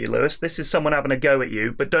pace for you, Lewis. This is someone having a go at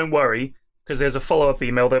you, but don't worry, because there's a follow-up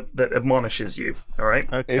email that admonishes you. All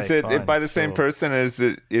right. Okay, is it by the same person? Is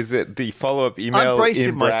it the follow-up email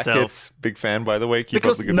in brackets? Myself. Big fan, by the way. Keep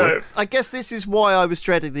up the good work. I guess this is why I was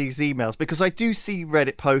dreading these emails, because I do see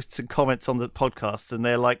Reddit posts and comments on the podcast, and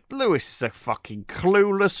they're like, Lewis is a fucking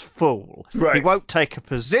clueless fool. Right. He won't take a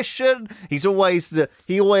position. He always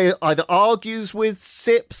either argues with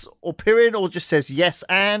Sips or Pirin, or just says yes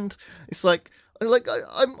and. It's like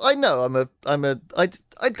I know I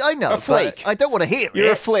know a flake. I don't want to hear it.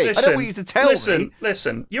 You're a flake. I don't want you to tell me.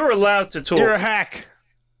 Listen, you're allowed to talk. You're a hack.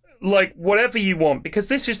 Whatever you want, because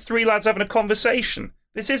this is three lads having a conversation.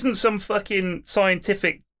 This isn't some fucking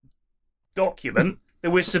scientific document that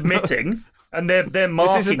we're submitting. And they're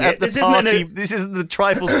marking it. This isn't the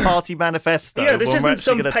Triforce Party Manifesto. Yeah, this isn't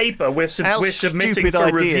some paper we're submitting stupid for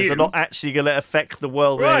ideas review. Are not actually going to affect the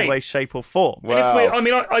world in any way, shape, or form. Wow.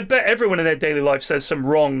 I bet everyone in their daily life says some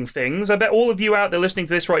wrong things. I bet all of you out there listening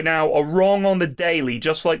to this right now are wrong on the daily,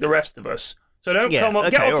 just like the rest of us. So don't get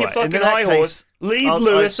off your fucking high horse. Leave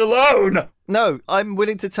Lewis alone. No, I'm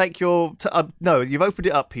willing to take your. No, you've opened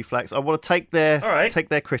it up, P-Flax. I want to take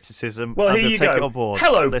their criticism. Well, here you go. Take it on board.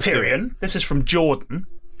 Hello, Pyrian. This is from Jordan.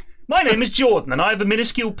 My name is Jordan, and I have a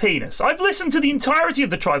minuscule penis. I've listened to the entirety of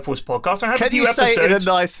the Triforce podcast. I have a few episodes. Can you say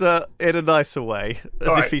it in a nicer way,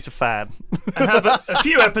 as if he's a fan? And have a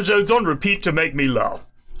few episodes on repeat to make me laugh.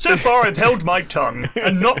 So far, I've held my tongue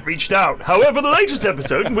and not reached out. However, the latest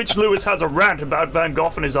episode, in which Lewis has a rant about Van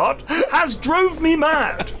Gogh and his art, has drove me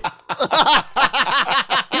mad.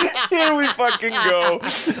 Here we fucking go.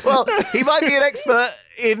 Well, he might be an expert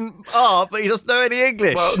in art, but he doesn't know any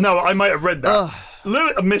English. Well, no, I might have read that.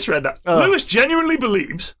 I misread that. Lewis genuinely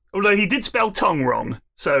believes, although he did spell tongue wrong,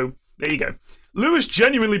 so there you go. Lewis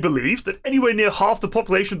genuinely believes that anywhere near half the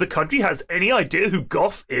population of the country has any idea who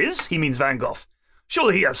Gough is. He means Van Gogh.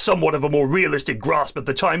 Surely he has somewhat of a more realistic grasp of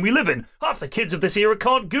the time we live in. Half the kids of this era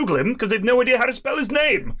can't Google him because they've no idea how to spell his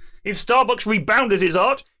name. If Starbucks rebounded his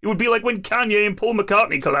art, it would be like when Kanye and Paul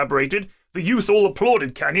McCartney collaborated. The youth all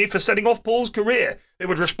applauded Kanye for setting off Paul's career. They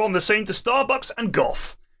would respond the same to Starbucks and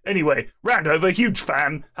Gough. Anyway, rant over, huge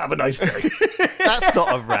fan. Have a nice day. That's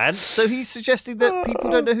not a rant. So he's suggesting that people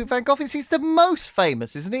don't know who Van Gogh is. He's the most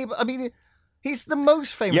famous, isn't he? I mean, he's the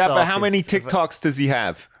most famous. Yeah, but how many TikToks does he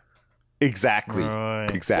have? Exactly.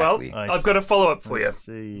 Right. Exactly. Well, I've got a follow-up for you.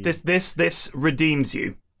 This redeems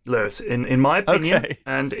you, Lewis, in my opinion,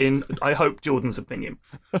 and in, I hope, Jordan's opinion.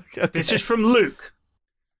 Okay. This is from Luke.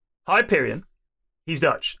 Hi, Pyrian. He's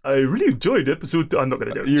Dutch. I really enjoyed episode... I'm not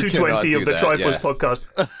going to do it. 220 of the Triforce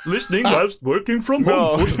podcast. Listening whilst working from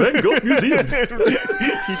home for the Van Gogh Museum.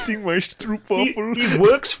 Eating my stroopwafel. He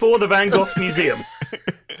works for the Van Gogh Museum.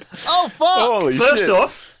 Oh, fuck! Holy First shit.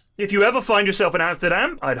 off, if you ever find yourself in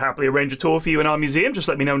Amsterdam, I'd happily arrange a tour for you in our museum. Just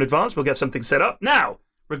let me know in advance. We'll get something set up. Now,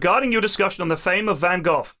 regarding your discussion on the fame of Van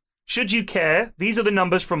Gogh, Should you care, these are the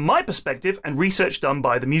numbers from my perspective and research done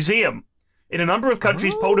by the museum. In a number of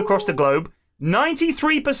countries polled across the globe,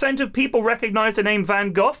 93% of people recognize the name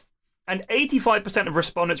Van Gogh, and 85% of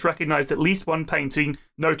respondents recognized at least one painting,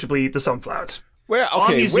 notably the sunflowers. Where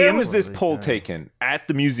was this poll taken? At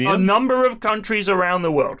the museum? A number of countries around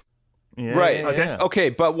the world. Yeah, right. yeah. Okay,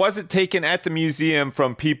 but was it taken at the museum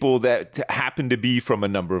from people that happen to be from a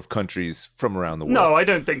number of countries from around the world? No, I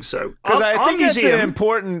don't think so. Because I think that's an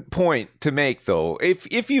important point to make, though.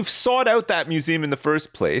 If you've sought out that museum in the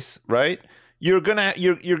first place, right? You're gonna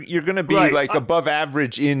be like above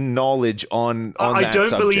average in knowledge on that I don't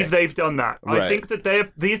subject. believe they've done that. Right. I think that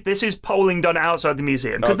this is polling done outside the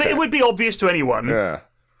museum because it would be obvious to anyone. Yeah.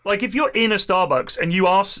 Like if you're in a Starbucks and you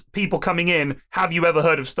ask people coming in, "Have you ever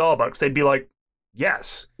heard of Starbucks?" They'd be like,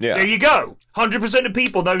 "Yes." Yeah. There you go. 100% of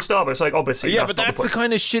people know Starbucks. Like obviously. Yeah, but that's the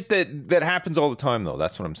kind of shit that happens all the time, though.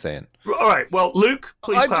 That's what I'm saying. All right. Well, Luke,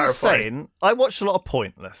 please clarify. I'm just saying, I watched a lot of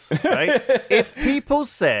Pointless, right? If people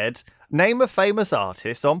said, name a famous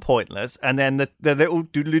artist on Pointless, and then the little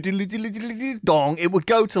dong, it would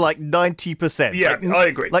go to like 90%. Yeah, like, I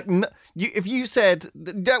agree. Like, if you said,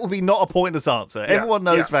 that would be not a pointless answer. Everyone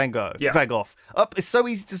knows Van Gogh. Yeah. Van Gogh. It's so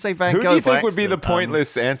easy to say Van Gogh. Who do you think would be accident. the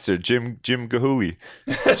pointless answer? Jim Gahooly.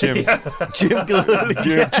 Jim Gilhooly.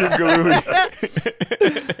 Jim Gahooly.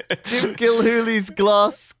 Jim Gilhooly's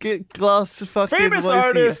glass fucking... Famous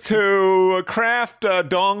artists who craft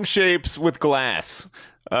dong shapes with glass.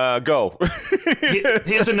 Go.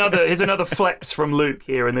 Here's another flex from Luke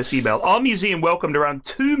here in this email. Our museum welcomed around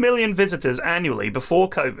 2 million visitors annually before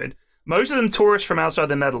COVID, most of them tourists from outside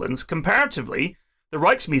the Netherlands. Comparatively, the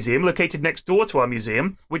Rijksmuseum, located next door to our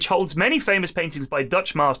museum, which holds many famous paintings by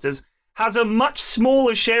Dutch masters, has a much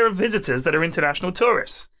smaller share of visitors that are international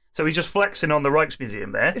tourists. So he's just flexing on the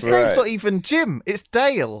Rijksmuseum there. His name's not even Jim, it's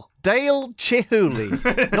Dale. Dale Chihuly,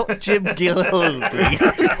 not Jim Gilhooly.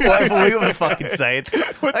 Whatever we were fucking saying.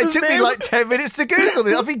 It took me like 10 minutes to Google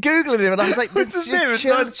this. I've been Googling him and I was like, this is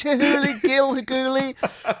Chihuly, Gilhooly.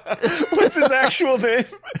 What's his actual name?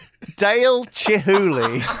 Dale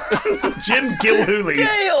Chihuly. Jim Gilhooly.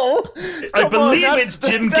 Dale! I believe it's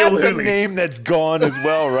Jim Gilhooly. That's a name that's gone as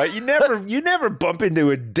well, right? You never bump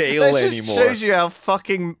into a Dale That anymore. just shows you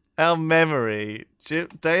our memory.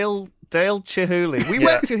 Dale Chihuly. We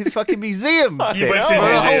went to his fucking museum. You went to his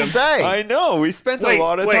for a whole museum. day. I know. We spent a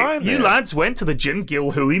lot of time there. You lads went to the Jim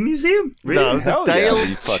Gilhooly Museum? Really? No, Hell the yeah, Dale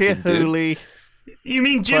we fucking Chihuly. You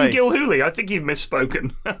mean Jim Place. Gilhooly? I think you've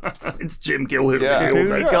misspoken. It's Jim Gilhooly. Yeah.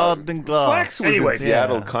 Chihuly Yeah. Garden and Glass. Flax was Anyway, in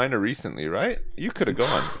Seattle kind of recently, right? You could have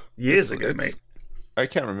gone. Years ago, mate. I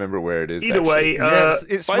can't remember where it is. Either way, Yes,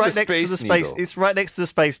 it's by right the next to the Space space. Needle. It's right next to the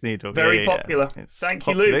Space Needle. Very Yeah. popular. It's Thank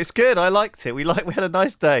you, popular. Luke. It's good. I liked it. We had a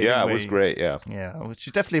nice day. yeah, didn't it was we? great. Yeah. Yeah, we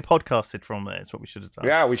should definitely have podcasted from there. Is what we should have done.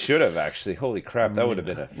 Yeah, we should have actually. Holy crap, that would have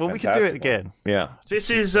been a. Well, we could do it fantastic one. again. Yeah. This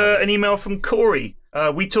is an email from Corey.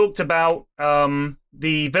 We talked about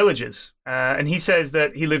the villages, and he says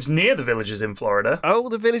that he lives near the villages in Florida. Oh,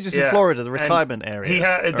 the villages in Yeah. Florida, the And retirement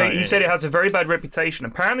area. He said it has a very bad reputation.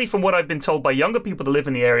 Apparently, from what I've been told by younger people that live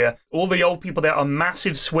in the area, all the old people there are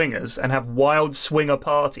massive swingers and have wild swinger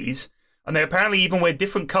parties. And they apparently even wear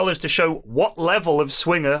different colours to show what level of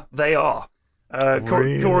swinger they are.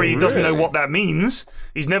 Corey doesn't know what that means.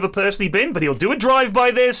 He's never personally been, but he'll do a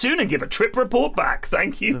drive-by there soon and give a trip report back.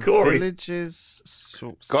 Thank you, Corey. Villages.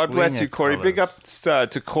 God bless you, Corey. Big ups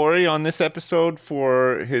to Corey on this episode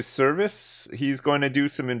for his service. He's going to do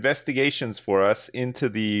some investigations for us into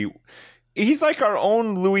the... He's like our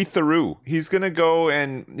own Louis Theroux. He's going to go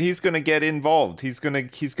and he's going to get involved. He's going to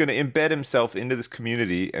embed himself into this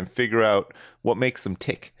community and figure out what makes them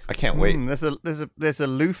tick. I can't wait. There's a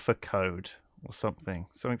loofah code or something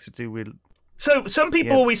to do with. So some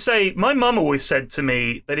people always say, my mum always said to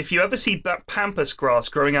me that if you ever see that pampas grass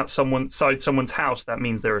growing outside someone's house, that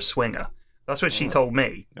means they're a swinger. That's what she told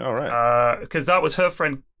me. All right. Because that was her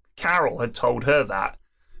friend Carol had told her that.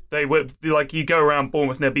 They were like, you go around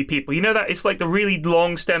Bournemouth and there'll be people. You know that? It's like the really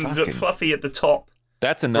long stem, fluffy at the top.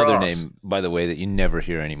 That's another grass. name, by the way, that you never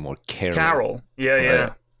hear anymore. Carol.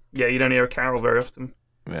 Yeah. Yeah, you don't hear a Carol very often.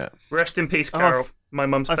 Yeah. Rest in peace, Carol. My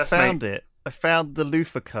mum's best mate. I found the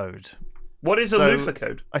loofah code. What is a loofah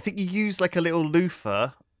code? I think you use like a little loofah,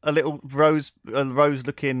 a little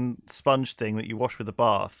rose-looking sponge thing that you wash with a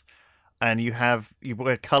bath, and you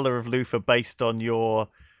wear a colour of loofah based on your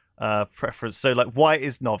preference. So like white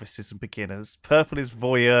is novices and beginners, purple is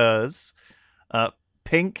voyeurs,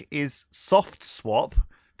 pink is soft swap.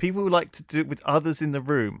 People who like to do it with others in the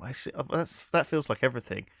room. Actually, that feels like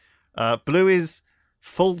everything. Blue is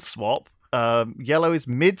full swap. Yellow is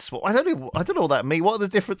mid-swap. I don't know what that means. What are the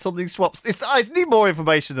difference on these swaps? I need more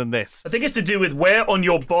information than this. I think it's to do with where on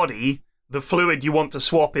your body the fluid you want to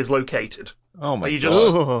swap is located. Oh my God. Are you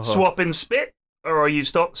just swapping spit, or are you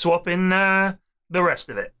swapping the rest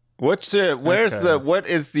of it? What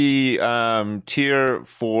is the tier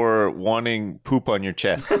for wanting poop on your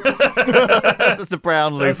chest? That's a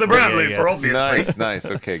brown loop. That's the brown loop, obviously. Nice.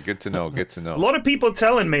 Okay, good to know. A lot of people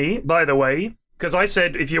telling me, by the way, because I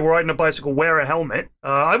said if you're riding a bicycle, wear a helmet.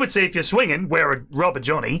 I would say if you're swinging, wear a rubber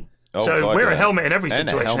johnny. Wear a helmet in every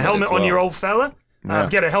situation. A helmet on your old fella.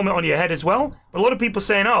 Get a helmet on your head as well. But a lot of people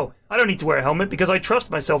saying, "Oh, I don't need to wear a helmet because I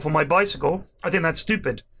trust myself on my bicycle." I think that's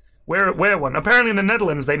stupid. Wear one. Apparently in the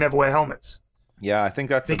Netherlands they never wear helmets. Yeah, I think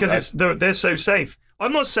that's because they're so safe.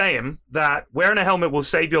 I'm not saying that wearing a helmet will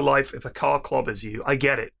save your life if a car clobbers you. I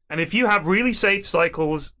get it. And if you have really safe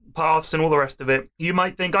cycles, paths, and all the rest of it, you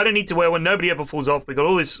might think, I don't need to wear one. Nobody ever falls off. We got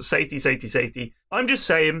all this safety. I'm just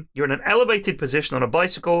saying, you're in an elevated position on a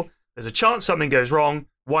bicycle. There's a chance something goes wrong.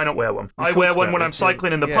 Why not wear one? I wear one when I'm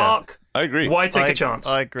cycling in the park. I agree. Why take a chance?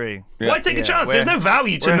 I agree. Why take a chance? There's no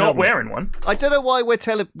value to not wearing one. I don't know why we're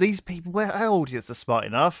telling these people our audience are smart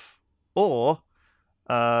enough, or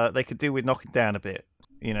they could do with knocking down a bit.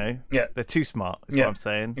 You know, they're too smart. Is what I'm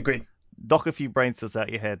saying. Agreed. Knock a few brain cells out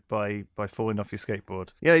your head by falling off your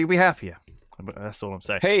skateboard. Yeah, you'll be happier. That's all I'm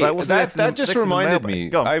saying. Hey, that just reminded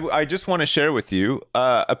me. I just want to share with you.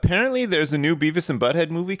 Apparently, there's a new Beavis and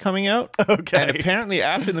Butthead movie coming out. Okay. And apparently,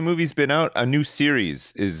 after the movie's been out, a new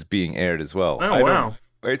series is being aired as well. Oh, wow.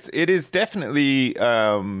 It is definitely.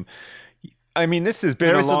 I mean, this has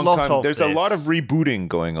been a long time. There's a lot of rebooting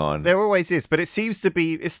going on. There always is, but it seems to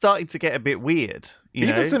be. It's starting to get a bit weird.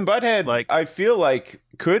 Beavis and Butthead, I feel like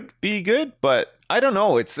could be good, but I don't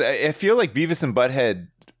know. I feel like Beavis and Butthead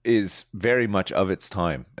is very much of its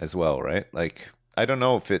time as well, right? Like, I don't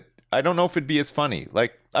know if it'd be as funny.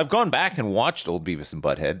 Like, I've gone back and watched old Beavis and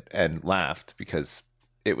Butthead and laughed because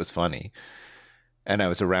it was funny. And I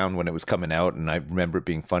was around when it was coming out, and I remember it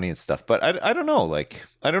being funny and stuff. But I don't know. Like,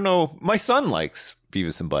 I don't know. My son likes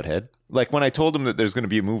Beavis and Butthead. Like, when I told him that there's going to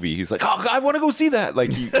be a movie, he's like, "Oh, I want to go see that."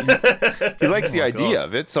 Like, he likes the idea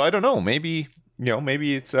of it. So I don't know. Maybe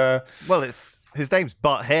it's well, his name's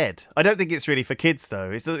Butthead. I don't think it's really for kids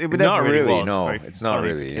though. It not never really. Was no, it's not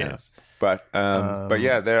really. Yeah. But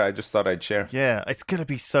yeah, I just thought I'd share. Yeah, it's gonna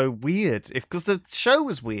be so weird because the show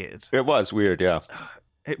was weird. It was weird. Yeah,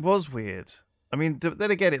 it was weird. I mean,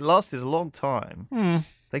 then again, it lasted a long time.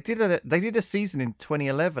 They did a season in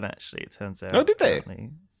 2011. Actually, it turns out. Oh, did they?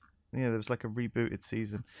 Yeah, there was like a rebooted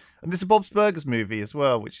season, and there's a Bob's Burgers movie as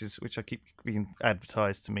well, which I keep being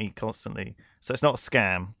advertised to me constantly. So it's not a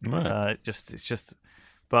scam. Right. It's just.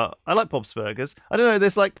 But I like Bob's Burgers. I don't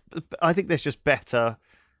know. I think there's just better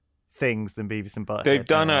things than Beavis and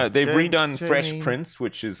Butthead. They've redone Fresh Prince,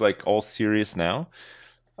 which is like all serious now.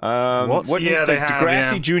 What?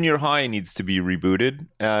 Degrassi Junior High needs to be rebooted.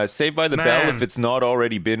 Saved by the Bell, if it's not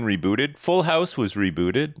already been rebooted. Full House was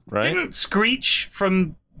rebooted, right? Didn't Screech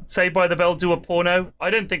from Saved by the Bell do a porno? I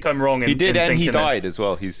don't think I'm wrong. He did, and he died as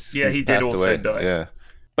well. He did also die. Yeah,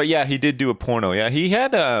 but yeah, he did do a porno. Yeah, he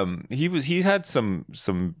had he had some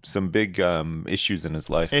big issues in his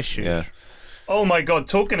life. Yeah. Oh my God!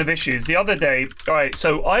 Talking of issues, the other day. All right,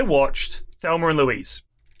 so I watched Thelma and Louise.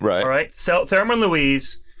 Right. All right. So Thelma and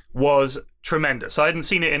Louise was tremendous. I hadn't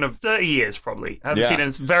seen it in 30 years, probably. I haven't seen it in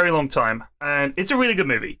a very long time. And it's a really good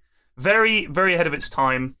movie. Very, very ahead of its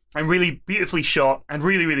time. And really beautifully shot. And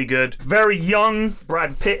really, really good. Very young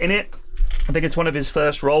Brad Pitt in it. I think it's one of his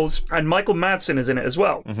first roles. And Michael Madsen is in it as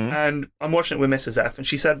well. Mm-hmm. And I'm watching it with Mrs. F. And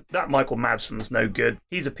she said, that Michael Madsen's no good.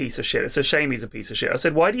 He's a piece of shit. It's a shame he's a piece of shit. I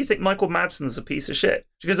said, why do you think Michael Madsen's a piece of shit?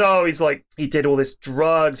 She goes, oh, he did all this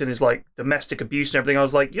drugs and his domestic abuse and everything. I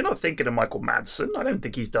was like, you're not thinking of Michael Madsen. I don't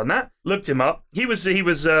think he's done that. Looked him up. He was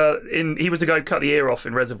the guy who cut the ear off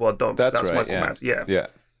in Reservoir Dogs. That's right, Michael Madsen. Yeah.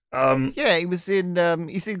 He was in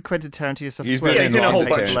he's in Quentin Tarantino stuff. He's in a whole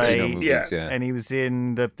bunch of movies, and he was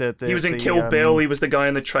in the he was in Kill Bill. He was the guy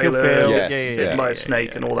in the trailer, hit by a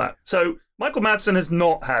snake and all that. So Michael Madsen has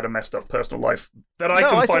not had a messed up personal life that I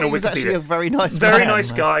can find on Wikipedia. He's actually a very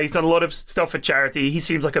nice guy. He's done a lot of stuff for charity. He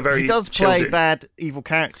seems like a very he does play bad evil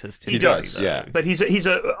characters too. He does, yeah. But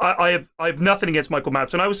I have nothing against Michael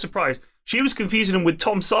Madsen. I was surprised. She was confusing him with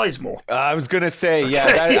Tom Sizemore. I was going to say,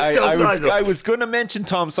 I was going to mention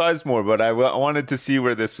Tom Sizemore, but I wanted to see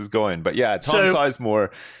where this was going. But yeah, Tom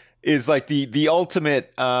Sizemore is like the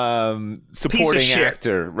ultimate supporting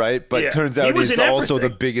actor, right? But turns out he's also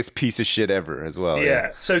the biggest piece of shit ever as well.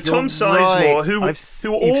 Yeah. So Tom Sizemore, who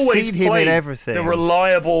always played the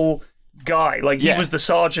reliable guy. Like, he was the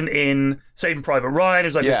sergeant in Saving Private Ryan. He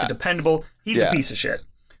was like Mr. Dependable. He's a piece of shit.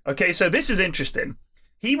 Okay, so this is interesting.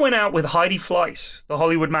 He went out with Heidi Fleiss, the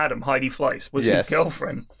Hollywood madam. Heidi Fleiss was his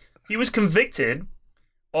girlfriend. He was convicted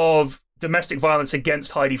of domestic violence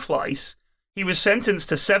against Heidi Fleiss. He was sentenced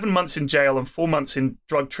to 7 months in jail and 4 months in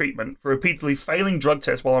drug treatment for repeatedly failing drug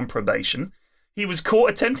tests while on probation. He was caught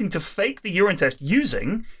attempting to fake the urine test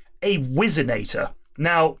using a Whizzinator.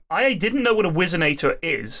 Now, I didn't know what a Whizzinator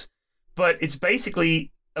is, but it's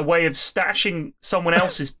basically a way of stashing someone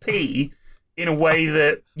else's pee in a way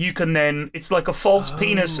that you can then... It's like a false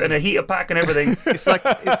penis and a heater pack and everything. It's like...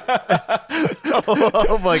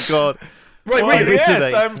 oh my God. Right, well,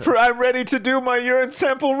 yes, I'm ready to do my urine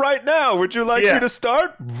sample right now. Would you like me to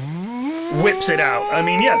start? Whips it out. I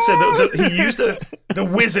mean, yeah, so he used the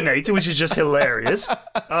Whizzinator, which is just hilarious.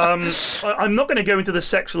 I'm not going to go into the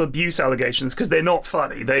sexual abuse allegations because they're not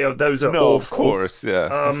funny. Those are awful. Of course,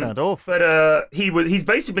 yeah. They sound awful. But he's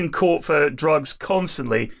basically been caught for drugs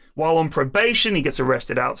constantly. While on probation, he gets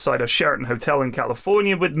arrested outside a Sheraton hotel in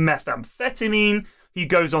California with methamphetamine. He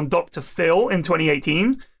goes on Dr. Phil in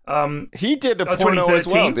 2018. He did a porno as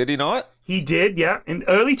well, did he not? He did, yeah. In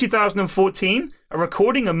early 2014, a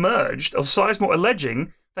recording emerged of Sizemore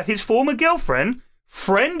alleging that his former girlfriend,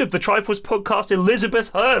 friend of the Triforce podcast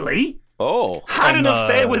Elizabeth Hurley, had an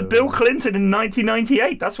affair with Bill Clinton in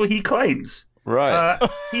 1998. That's what he claims. Right.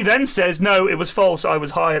 He then says, no, it was false. I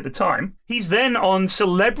was high at the time. He's then on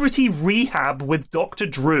Celebrity Rehab with Dr.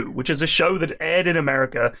 Drew, which is a show that aired in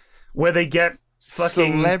America where they get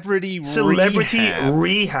fucking Celebrity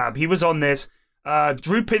Rehab. He was on this.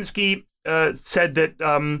 Drew Pinsky said that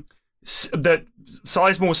that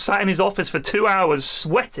Sizemore sat in his office for 2 hours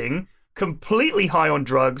sweating, completely high on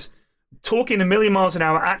drugs, talking a million miles an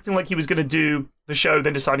hour, acting like he was going to do the show,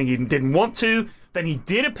 then deciding he didn't want to. Then he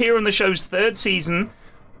did appear on the show's 3rd season,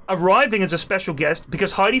 arriving as a special guest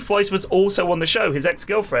because Heidi Fleiss was also on the show, his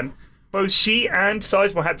ex-girlfriend. Both she and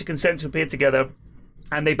Sizemore had to consent to appear together,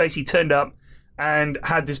 and they basically turned up and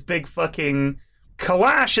had this big fucking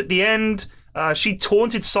clash at the end. She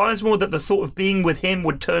taunted Sizemore that the thought of being with him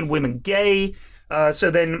would turn women gay.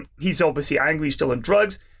 So then he's obviously angry, he's still on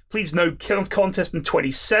drugs. Pleads no contest in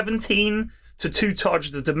 2017 to 2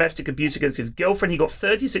 charges of domestic abuse against his girlfriend. He got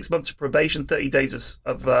 36 months of probation, 30 days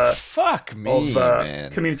of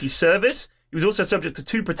community service. He was also subject to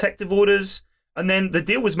 2 protective orders. And then the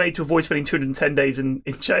deal was made to avoid spending 210 days in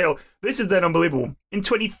jail. This is then unbelievable. In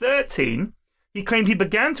 2013... he claimed he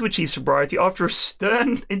began to achieve sobriety after a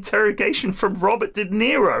stern interrogation from Robert De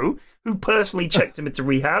Niro, who personally checked him into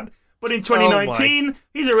rehab. But in 2019,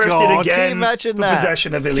 he's arrested again for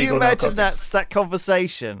possession of illegal narcotics. Can you imagine that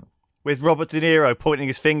conversation with Robert De Niro pointing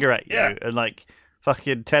his finger at you and like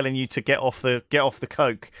fucking telling you to get off the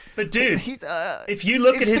coke? But dude, if you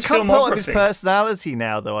look at his filmography, it's become part of his personality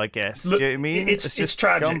now, though. I guess. Look, do you know what I mean? It's just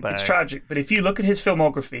tragic. scumbag. It's tragic. But if you look at his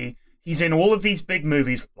filmography, he's in all of these big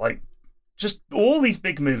movies, like. Just all these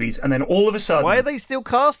big movies, and then all of a sudden... Why are they still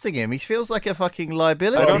casting him? He feels like a fucking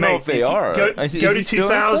liability. I don't know if they are. Go to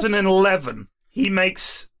 2011. He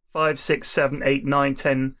makes 5, 6, 7, 8,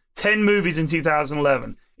 9, 10 movies in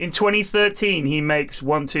 2011. In 2013, he makes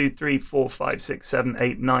 1, 2, 3, 4, 5, 6, 7,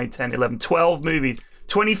 8, 9, 10, 11, 12 movies.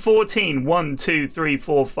 2014, 1, 2, 3,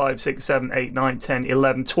 4, 5, 6, 7, 8, 9, 10,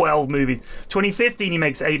 11, 12 movies. 2015, he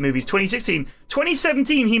makes 8 movies.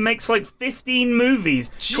 2017, he makes like 15 movies.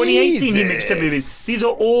 Jesus. 2018, he makes 10 movies. These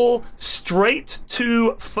are all straight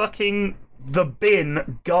to fucking the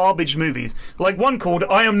bin garbage movies. Like one called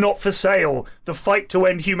I Am Not For Sale, The Fight to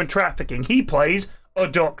End Human Trafficking. He plays a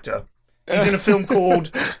doctor. He's in a film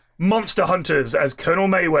called Monster Hunters as Colonel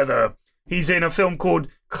Mayweather. He's in a film called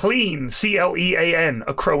Clean, C-L-E-A-N,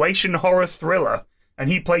 a Croatian horror thriller. And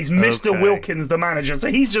he plays Mr. Wilkins, the manager. So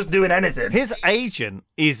he's just doing anything. His agent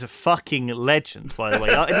is a fucking legend, by the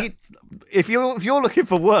way. If you're looking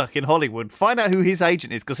for work in Hollywood, find out who his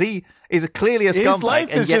agent is, because he is clearly a scumbag. His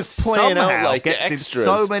life is just playing out like extras. In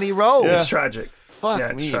so many roles. It's tragic.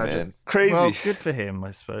 Fuck me, tragic. Man. Crazy. Well, good for him,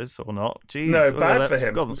 I suppose, or not. Jeez. No, bad for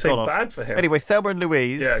him. Bad for him. Anyway, Thelma and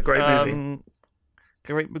Louise. Yeah, great movie.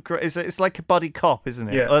 It's like a buddy cop, isn't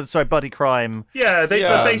it? Yeah. Sorry, buddy crime. Yeah,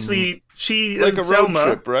 basically she like a Thelma, road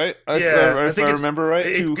trip, right? If I remember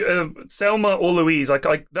right. Thelma or Louise.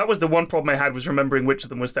 Like that was the one problem I had, was remembering which of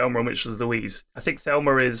them was Thelma and which was Louise. I think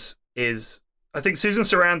Thelma is. I think Susan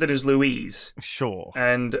Sarandon is Louise. Sure.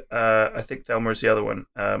 And I think Thelma is the other one.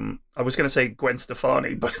 I was going to say Gwen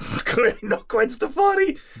Stefani, but it's clearly not Gwen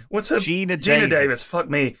Stefani. What's her? Gina Davis. Fuck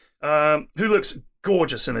me. Who looks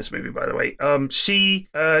gorgeous in this movie, by the way.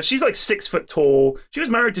 She's like 6 foot tall. She was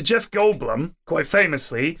married to Jeff Goldblum, quite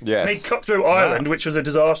famously. Yes. Made Cutthroat Island, which was a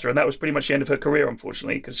disaster, and that was pretty much the end of her career,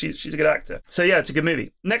 unfortunately, because she's a good actor. So yeah, it's a good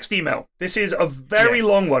movie. Next email. This is a very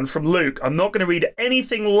long one from Luke. I'm not going to read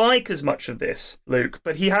anything like as much of this, Luke,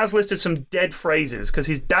 but he has listed some dead phrases because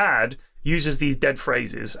his dad uses these dead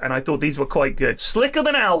phrases, and I thought these were quite good. Slicker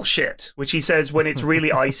than owl shit, which he says when it's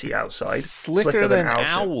really icy outside. Slicker than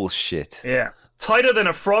owl shit. Yeah. Tighter than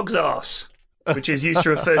a frog's ass, which is used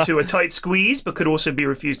to refer to a tight squeeze, but could also be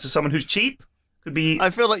refused to someone who's cheap. Could be.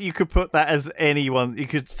 I feel like you could put that as anyone. You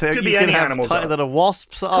could be any animal's tighter ass. than a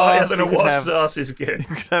wasp's ass. Tighter than a wasp's ass is good.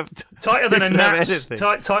 Tighter than a gnat's.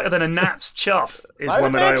 Tighter than a gnat's chuff is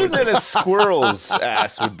one that I always. I'd imagine that a squirrel's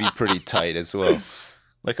ass would be pretty tight as well.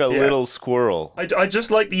 Like a little squirrel. I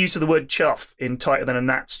just like the use of the word chuff in tighter than a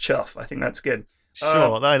gnat's chuff. I think that's good.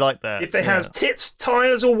 Sure, I like that. If it has tits,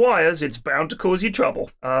 tires, or wires, it's bound to cause you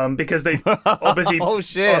trouble. Because they obviously are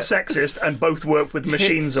sexist and both work with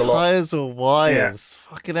machines a lot. Tires or wires?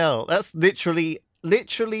 Yeah. Fucking hell. That's literally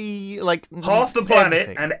like half the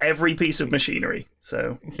planet and every piece of machinery.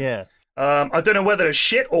 So yeah. I don't know whether to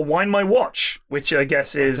shit or wind my watch, which I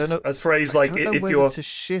guess is a phrase like if you're to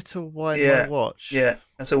shit or wind my watch. Yeah,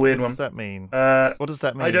 that's a weird one. What does that mean? What does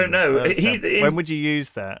that mean? I don't know. When would you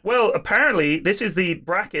use that? Well, apparently, this is the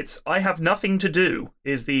brackets. I have nothing to do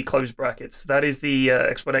is the closed brackets. That is the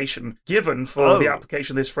explanation given for the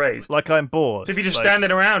application of this phrase. Like I'm bored. So if you're just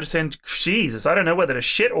standing around just saying, Jesus, I don't know whether to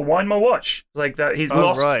shit or wind my watch. Like that, he's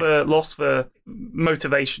lost for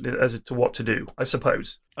motivation as to what to do, I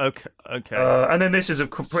suppose. Okay. And then this is a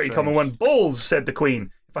pretty common one. Balls, said the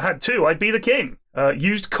Queen. If I had two, I'd be the king.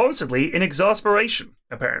 Used constantly in exasperation,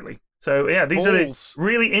 apparently. So, yeah, these are the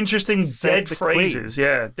really interesting dead phrases. Queen.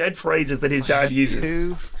 Yeah, dead phrases that his dad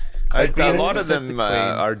uses. A lot of them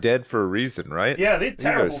are dead for a reason, right? Yeah, they're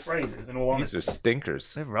terrible phrases, in all honesty. These are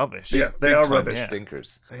stinkers. They're rubbish. Yeah, they are rubbish.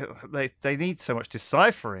 Stinkers. They need so much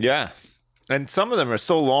deciphering. Yeah. And some of them are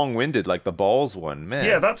so long-winded, like the balls one, man.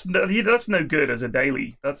 Yeah, that's no good as a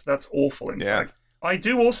daily. That's awful, in fact. I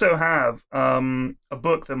do also have a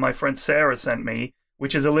book that my friend Sarah sent me,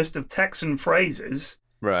 which is a list of Texan phrases,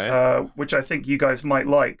 right? Which I think you guys might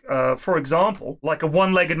like. For example, like a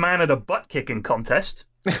one-legged man at a butt-kicking contest.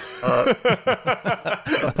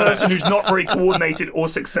 A person who's not very coordinated or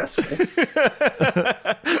successful.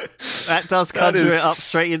 That does conjure it up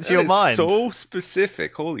straight into your mind. So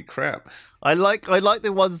specific. Holy crap. I like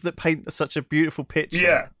the ones that paint such a beautiful picture.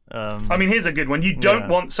 Yeah. I mean, here's a good one. You don't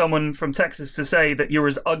want someone from Texas to say that you're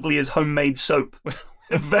as ugly as homemade soap.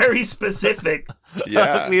 Very specific. Yeah.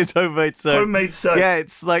 Ugly as homemade soap. Homemade soap. Yeah,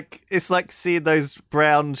 it's like seeing those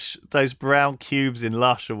brown cubes in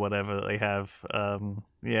Lush or whatever that they have.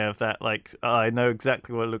 Of that, like, I know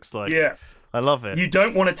exactly what it looks like. Yeah. I love it. You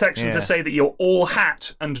don't want a Texan to say that you're all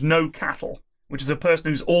hat and no cattle, which is a person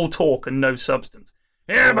who's all talk and no substance.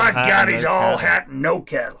 Yeah, my God, he's all hat and no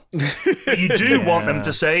cattle. But you do want them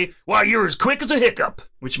to say, "Well, you're as quick as a hiccup,"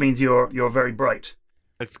 which means you're very bright.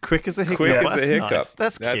 As quick as a hiccup. Quick as a hiccup. Nice.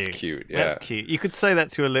 That's cute. Yeah. That's cute. You could say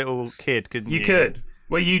that to a little kid, couldn't you? You could.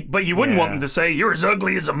 Well, but you wouldn't want them to say, "You're as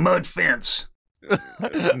ugly as a mud fence."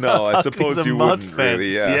 No, I suppose you wouldn't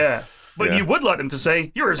really. Yeah. But you would like them to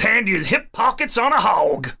say, "You're as handy as hip pockets on a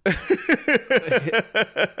hog."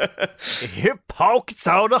 Hip pockets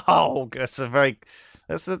on a hog. That's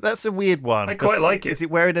a weird one. I quite like it. Is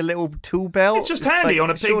it wearing a little tool belt? It's just handy on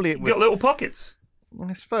a pig. You've got little pockets.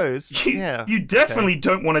 I suppose. You definitely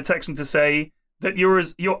don't want a Texan to say that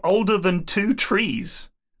you're older than 2 trees.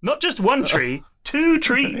 Not just one tree, 2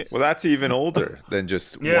 trees. Well, that's even older than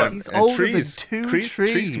just one. He's older than 2 trees.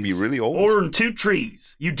 Trees can be really old. Older than 2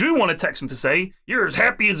 trees. You do want a Texan to say, "You're as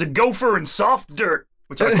happy as a gopher in soft dirt,"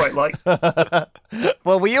 which I quite like.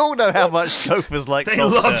 Well, we all know how much gophers like they soft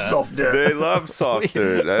dirt. They love soft dirt. They love soft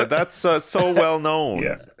dirt. That's so well known.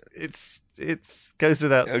 Yeah. It's goes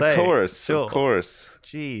without saying. Of course.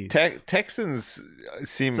 Jeez. Texans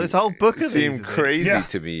seem so it's a whole book of seem these, crazy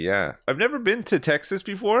to me. Yeah, I've never been to Texas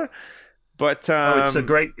before, but it's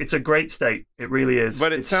a great state. It really is.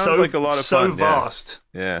 But it sounds like a lot of so fun. Vast.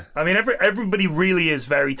 Yeah. I mean, everybody really is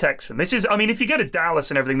very Texan. I mean, if you go to Dallas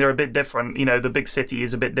and everything, they're a bit different. You know, the big city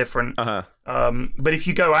is a bit different. But if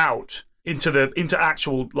you go out into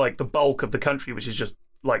actual like the bulk of the country, which is just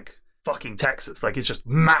like fucking Texas, like it's just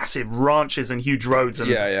massive ranches and huge roads, and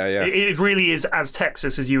it really is as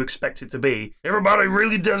Texas as you expect it to be. Everybody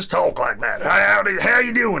really does talk like that. Howdy, how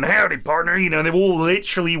you doing? Howdy, partner. You know, they all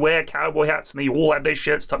literally wear cowboy hats and they all have their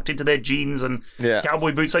shirts tucked into their jeans and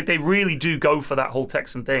cowboy boots. Like they really do go for that whole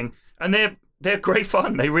Texan thing, and they're great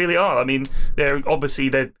fun. They really are. I mean, they're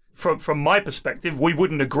from my perspective, we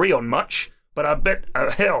wouldn't agree on much. But I bet,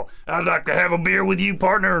 hell, I'd like to have a beer with you,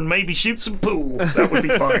 partner, and maybe shoot some pool. That would be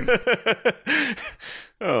fine.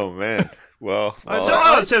 Oh, man. Well.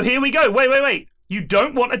 So here we go. Wait. You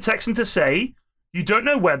don't want a Texan to say, you don't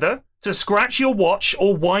know whether to scratch your watch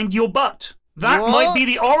or wind your butt. That might be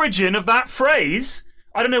the origin of that phrase.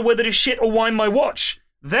 I don't know whether to shit or wind my watch.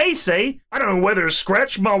 They say, I don't know whether to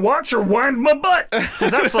scratch my watch or wind my butt.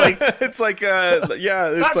 Because that's like... it's like, yeah.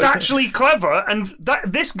 That's like... actually clever. And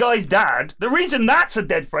this guy's dad, the reason that's a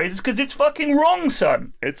dead phrase is because it's fucking wrong,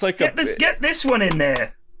 son. It's like get this one in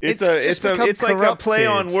there. It's like a play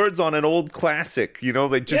on words on an old classic. You know,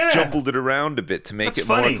 they just jumbled it around a bit to make it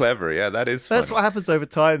more clever. Yeah, that is funny. That's what happens over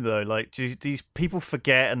time, though. Like, these people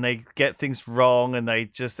forget and they get things wrong, and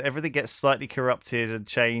everything gets slightly corrupted and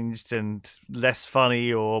changed and less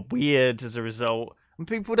funny or weird as a result. And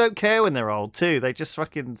people don't care when they're old, too. They just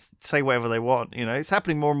fucking say whatever they want. You know, it's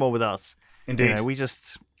happening more and more with us. Indeed. You know, we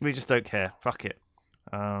just don't care. Fuck it.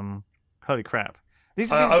 Holy crap. These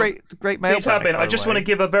have been great mailbag. These have been. I just want to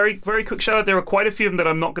give a very, very quick shout out. There are quite a few of them that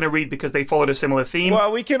I'm not going to read because they followed a similar theme.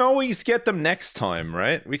 Well, we can always get them next time,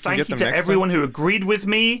 right? We can Thank you to everyone who agreed with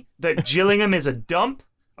me that Gillingham is a dump.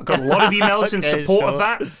 I got a lot of emails in support of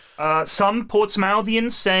that. Some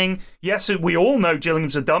Portsmouthians saying, yes, we all know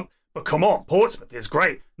Gillingham's a dump, but come on, Portsmouth is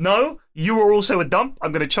great. No, you are also a dump.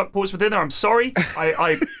 I'm going to chuck Portsmouth in there. I'm sorry.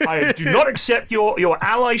 I do not accept your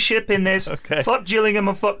allyship in this. Okay. Fuck Gillingham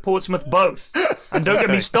and fuck Portsmouth both. And don't get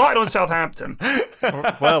me started on Southampton.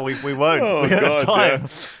 Well, we won't. Oh, we don't have time. Yeah.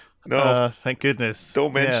 No. Thank goodness.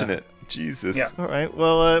 Don't mention it. Jesus. Yeah. All right.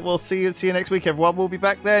 Well, we'll see you next week, everyone. We'll be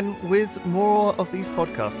back then with more of these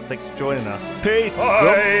podcasts. Thanks for joining us. Peace.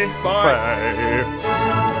 Bye. Bye.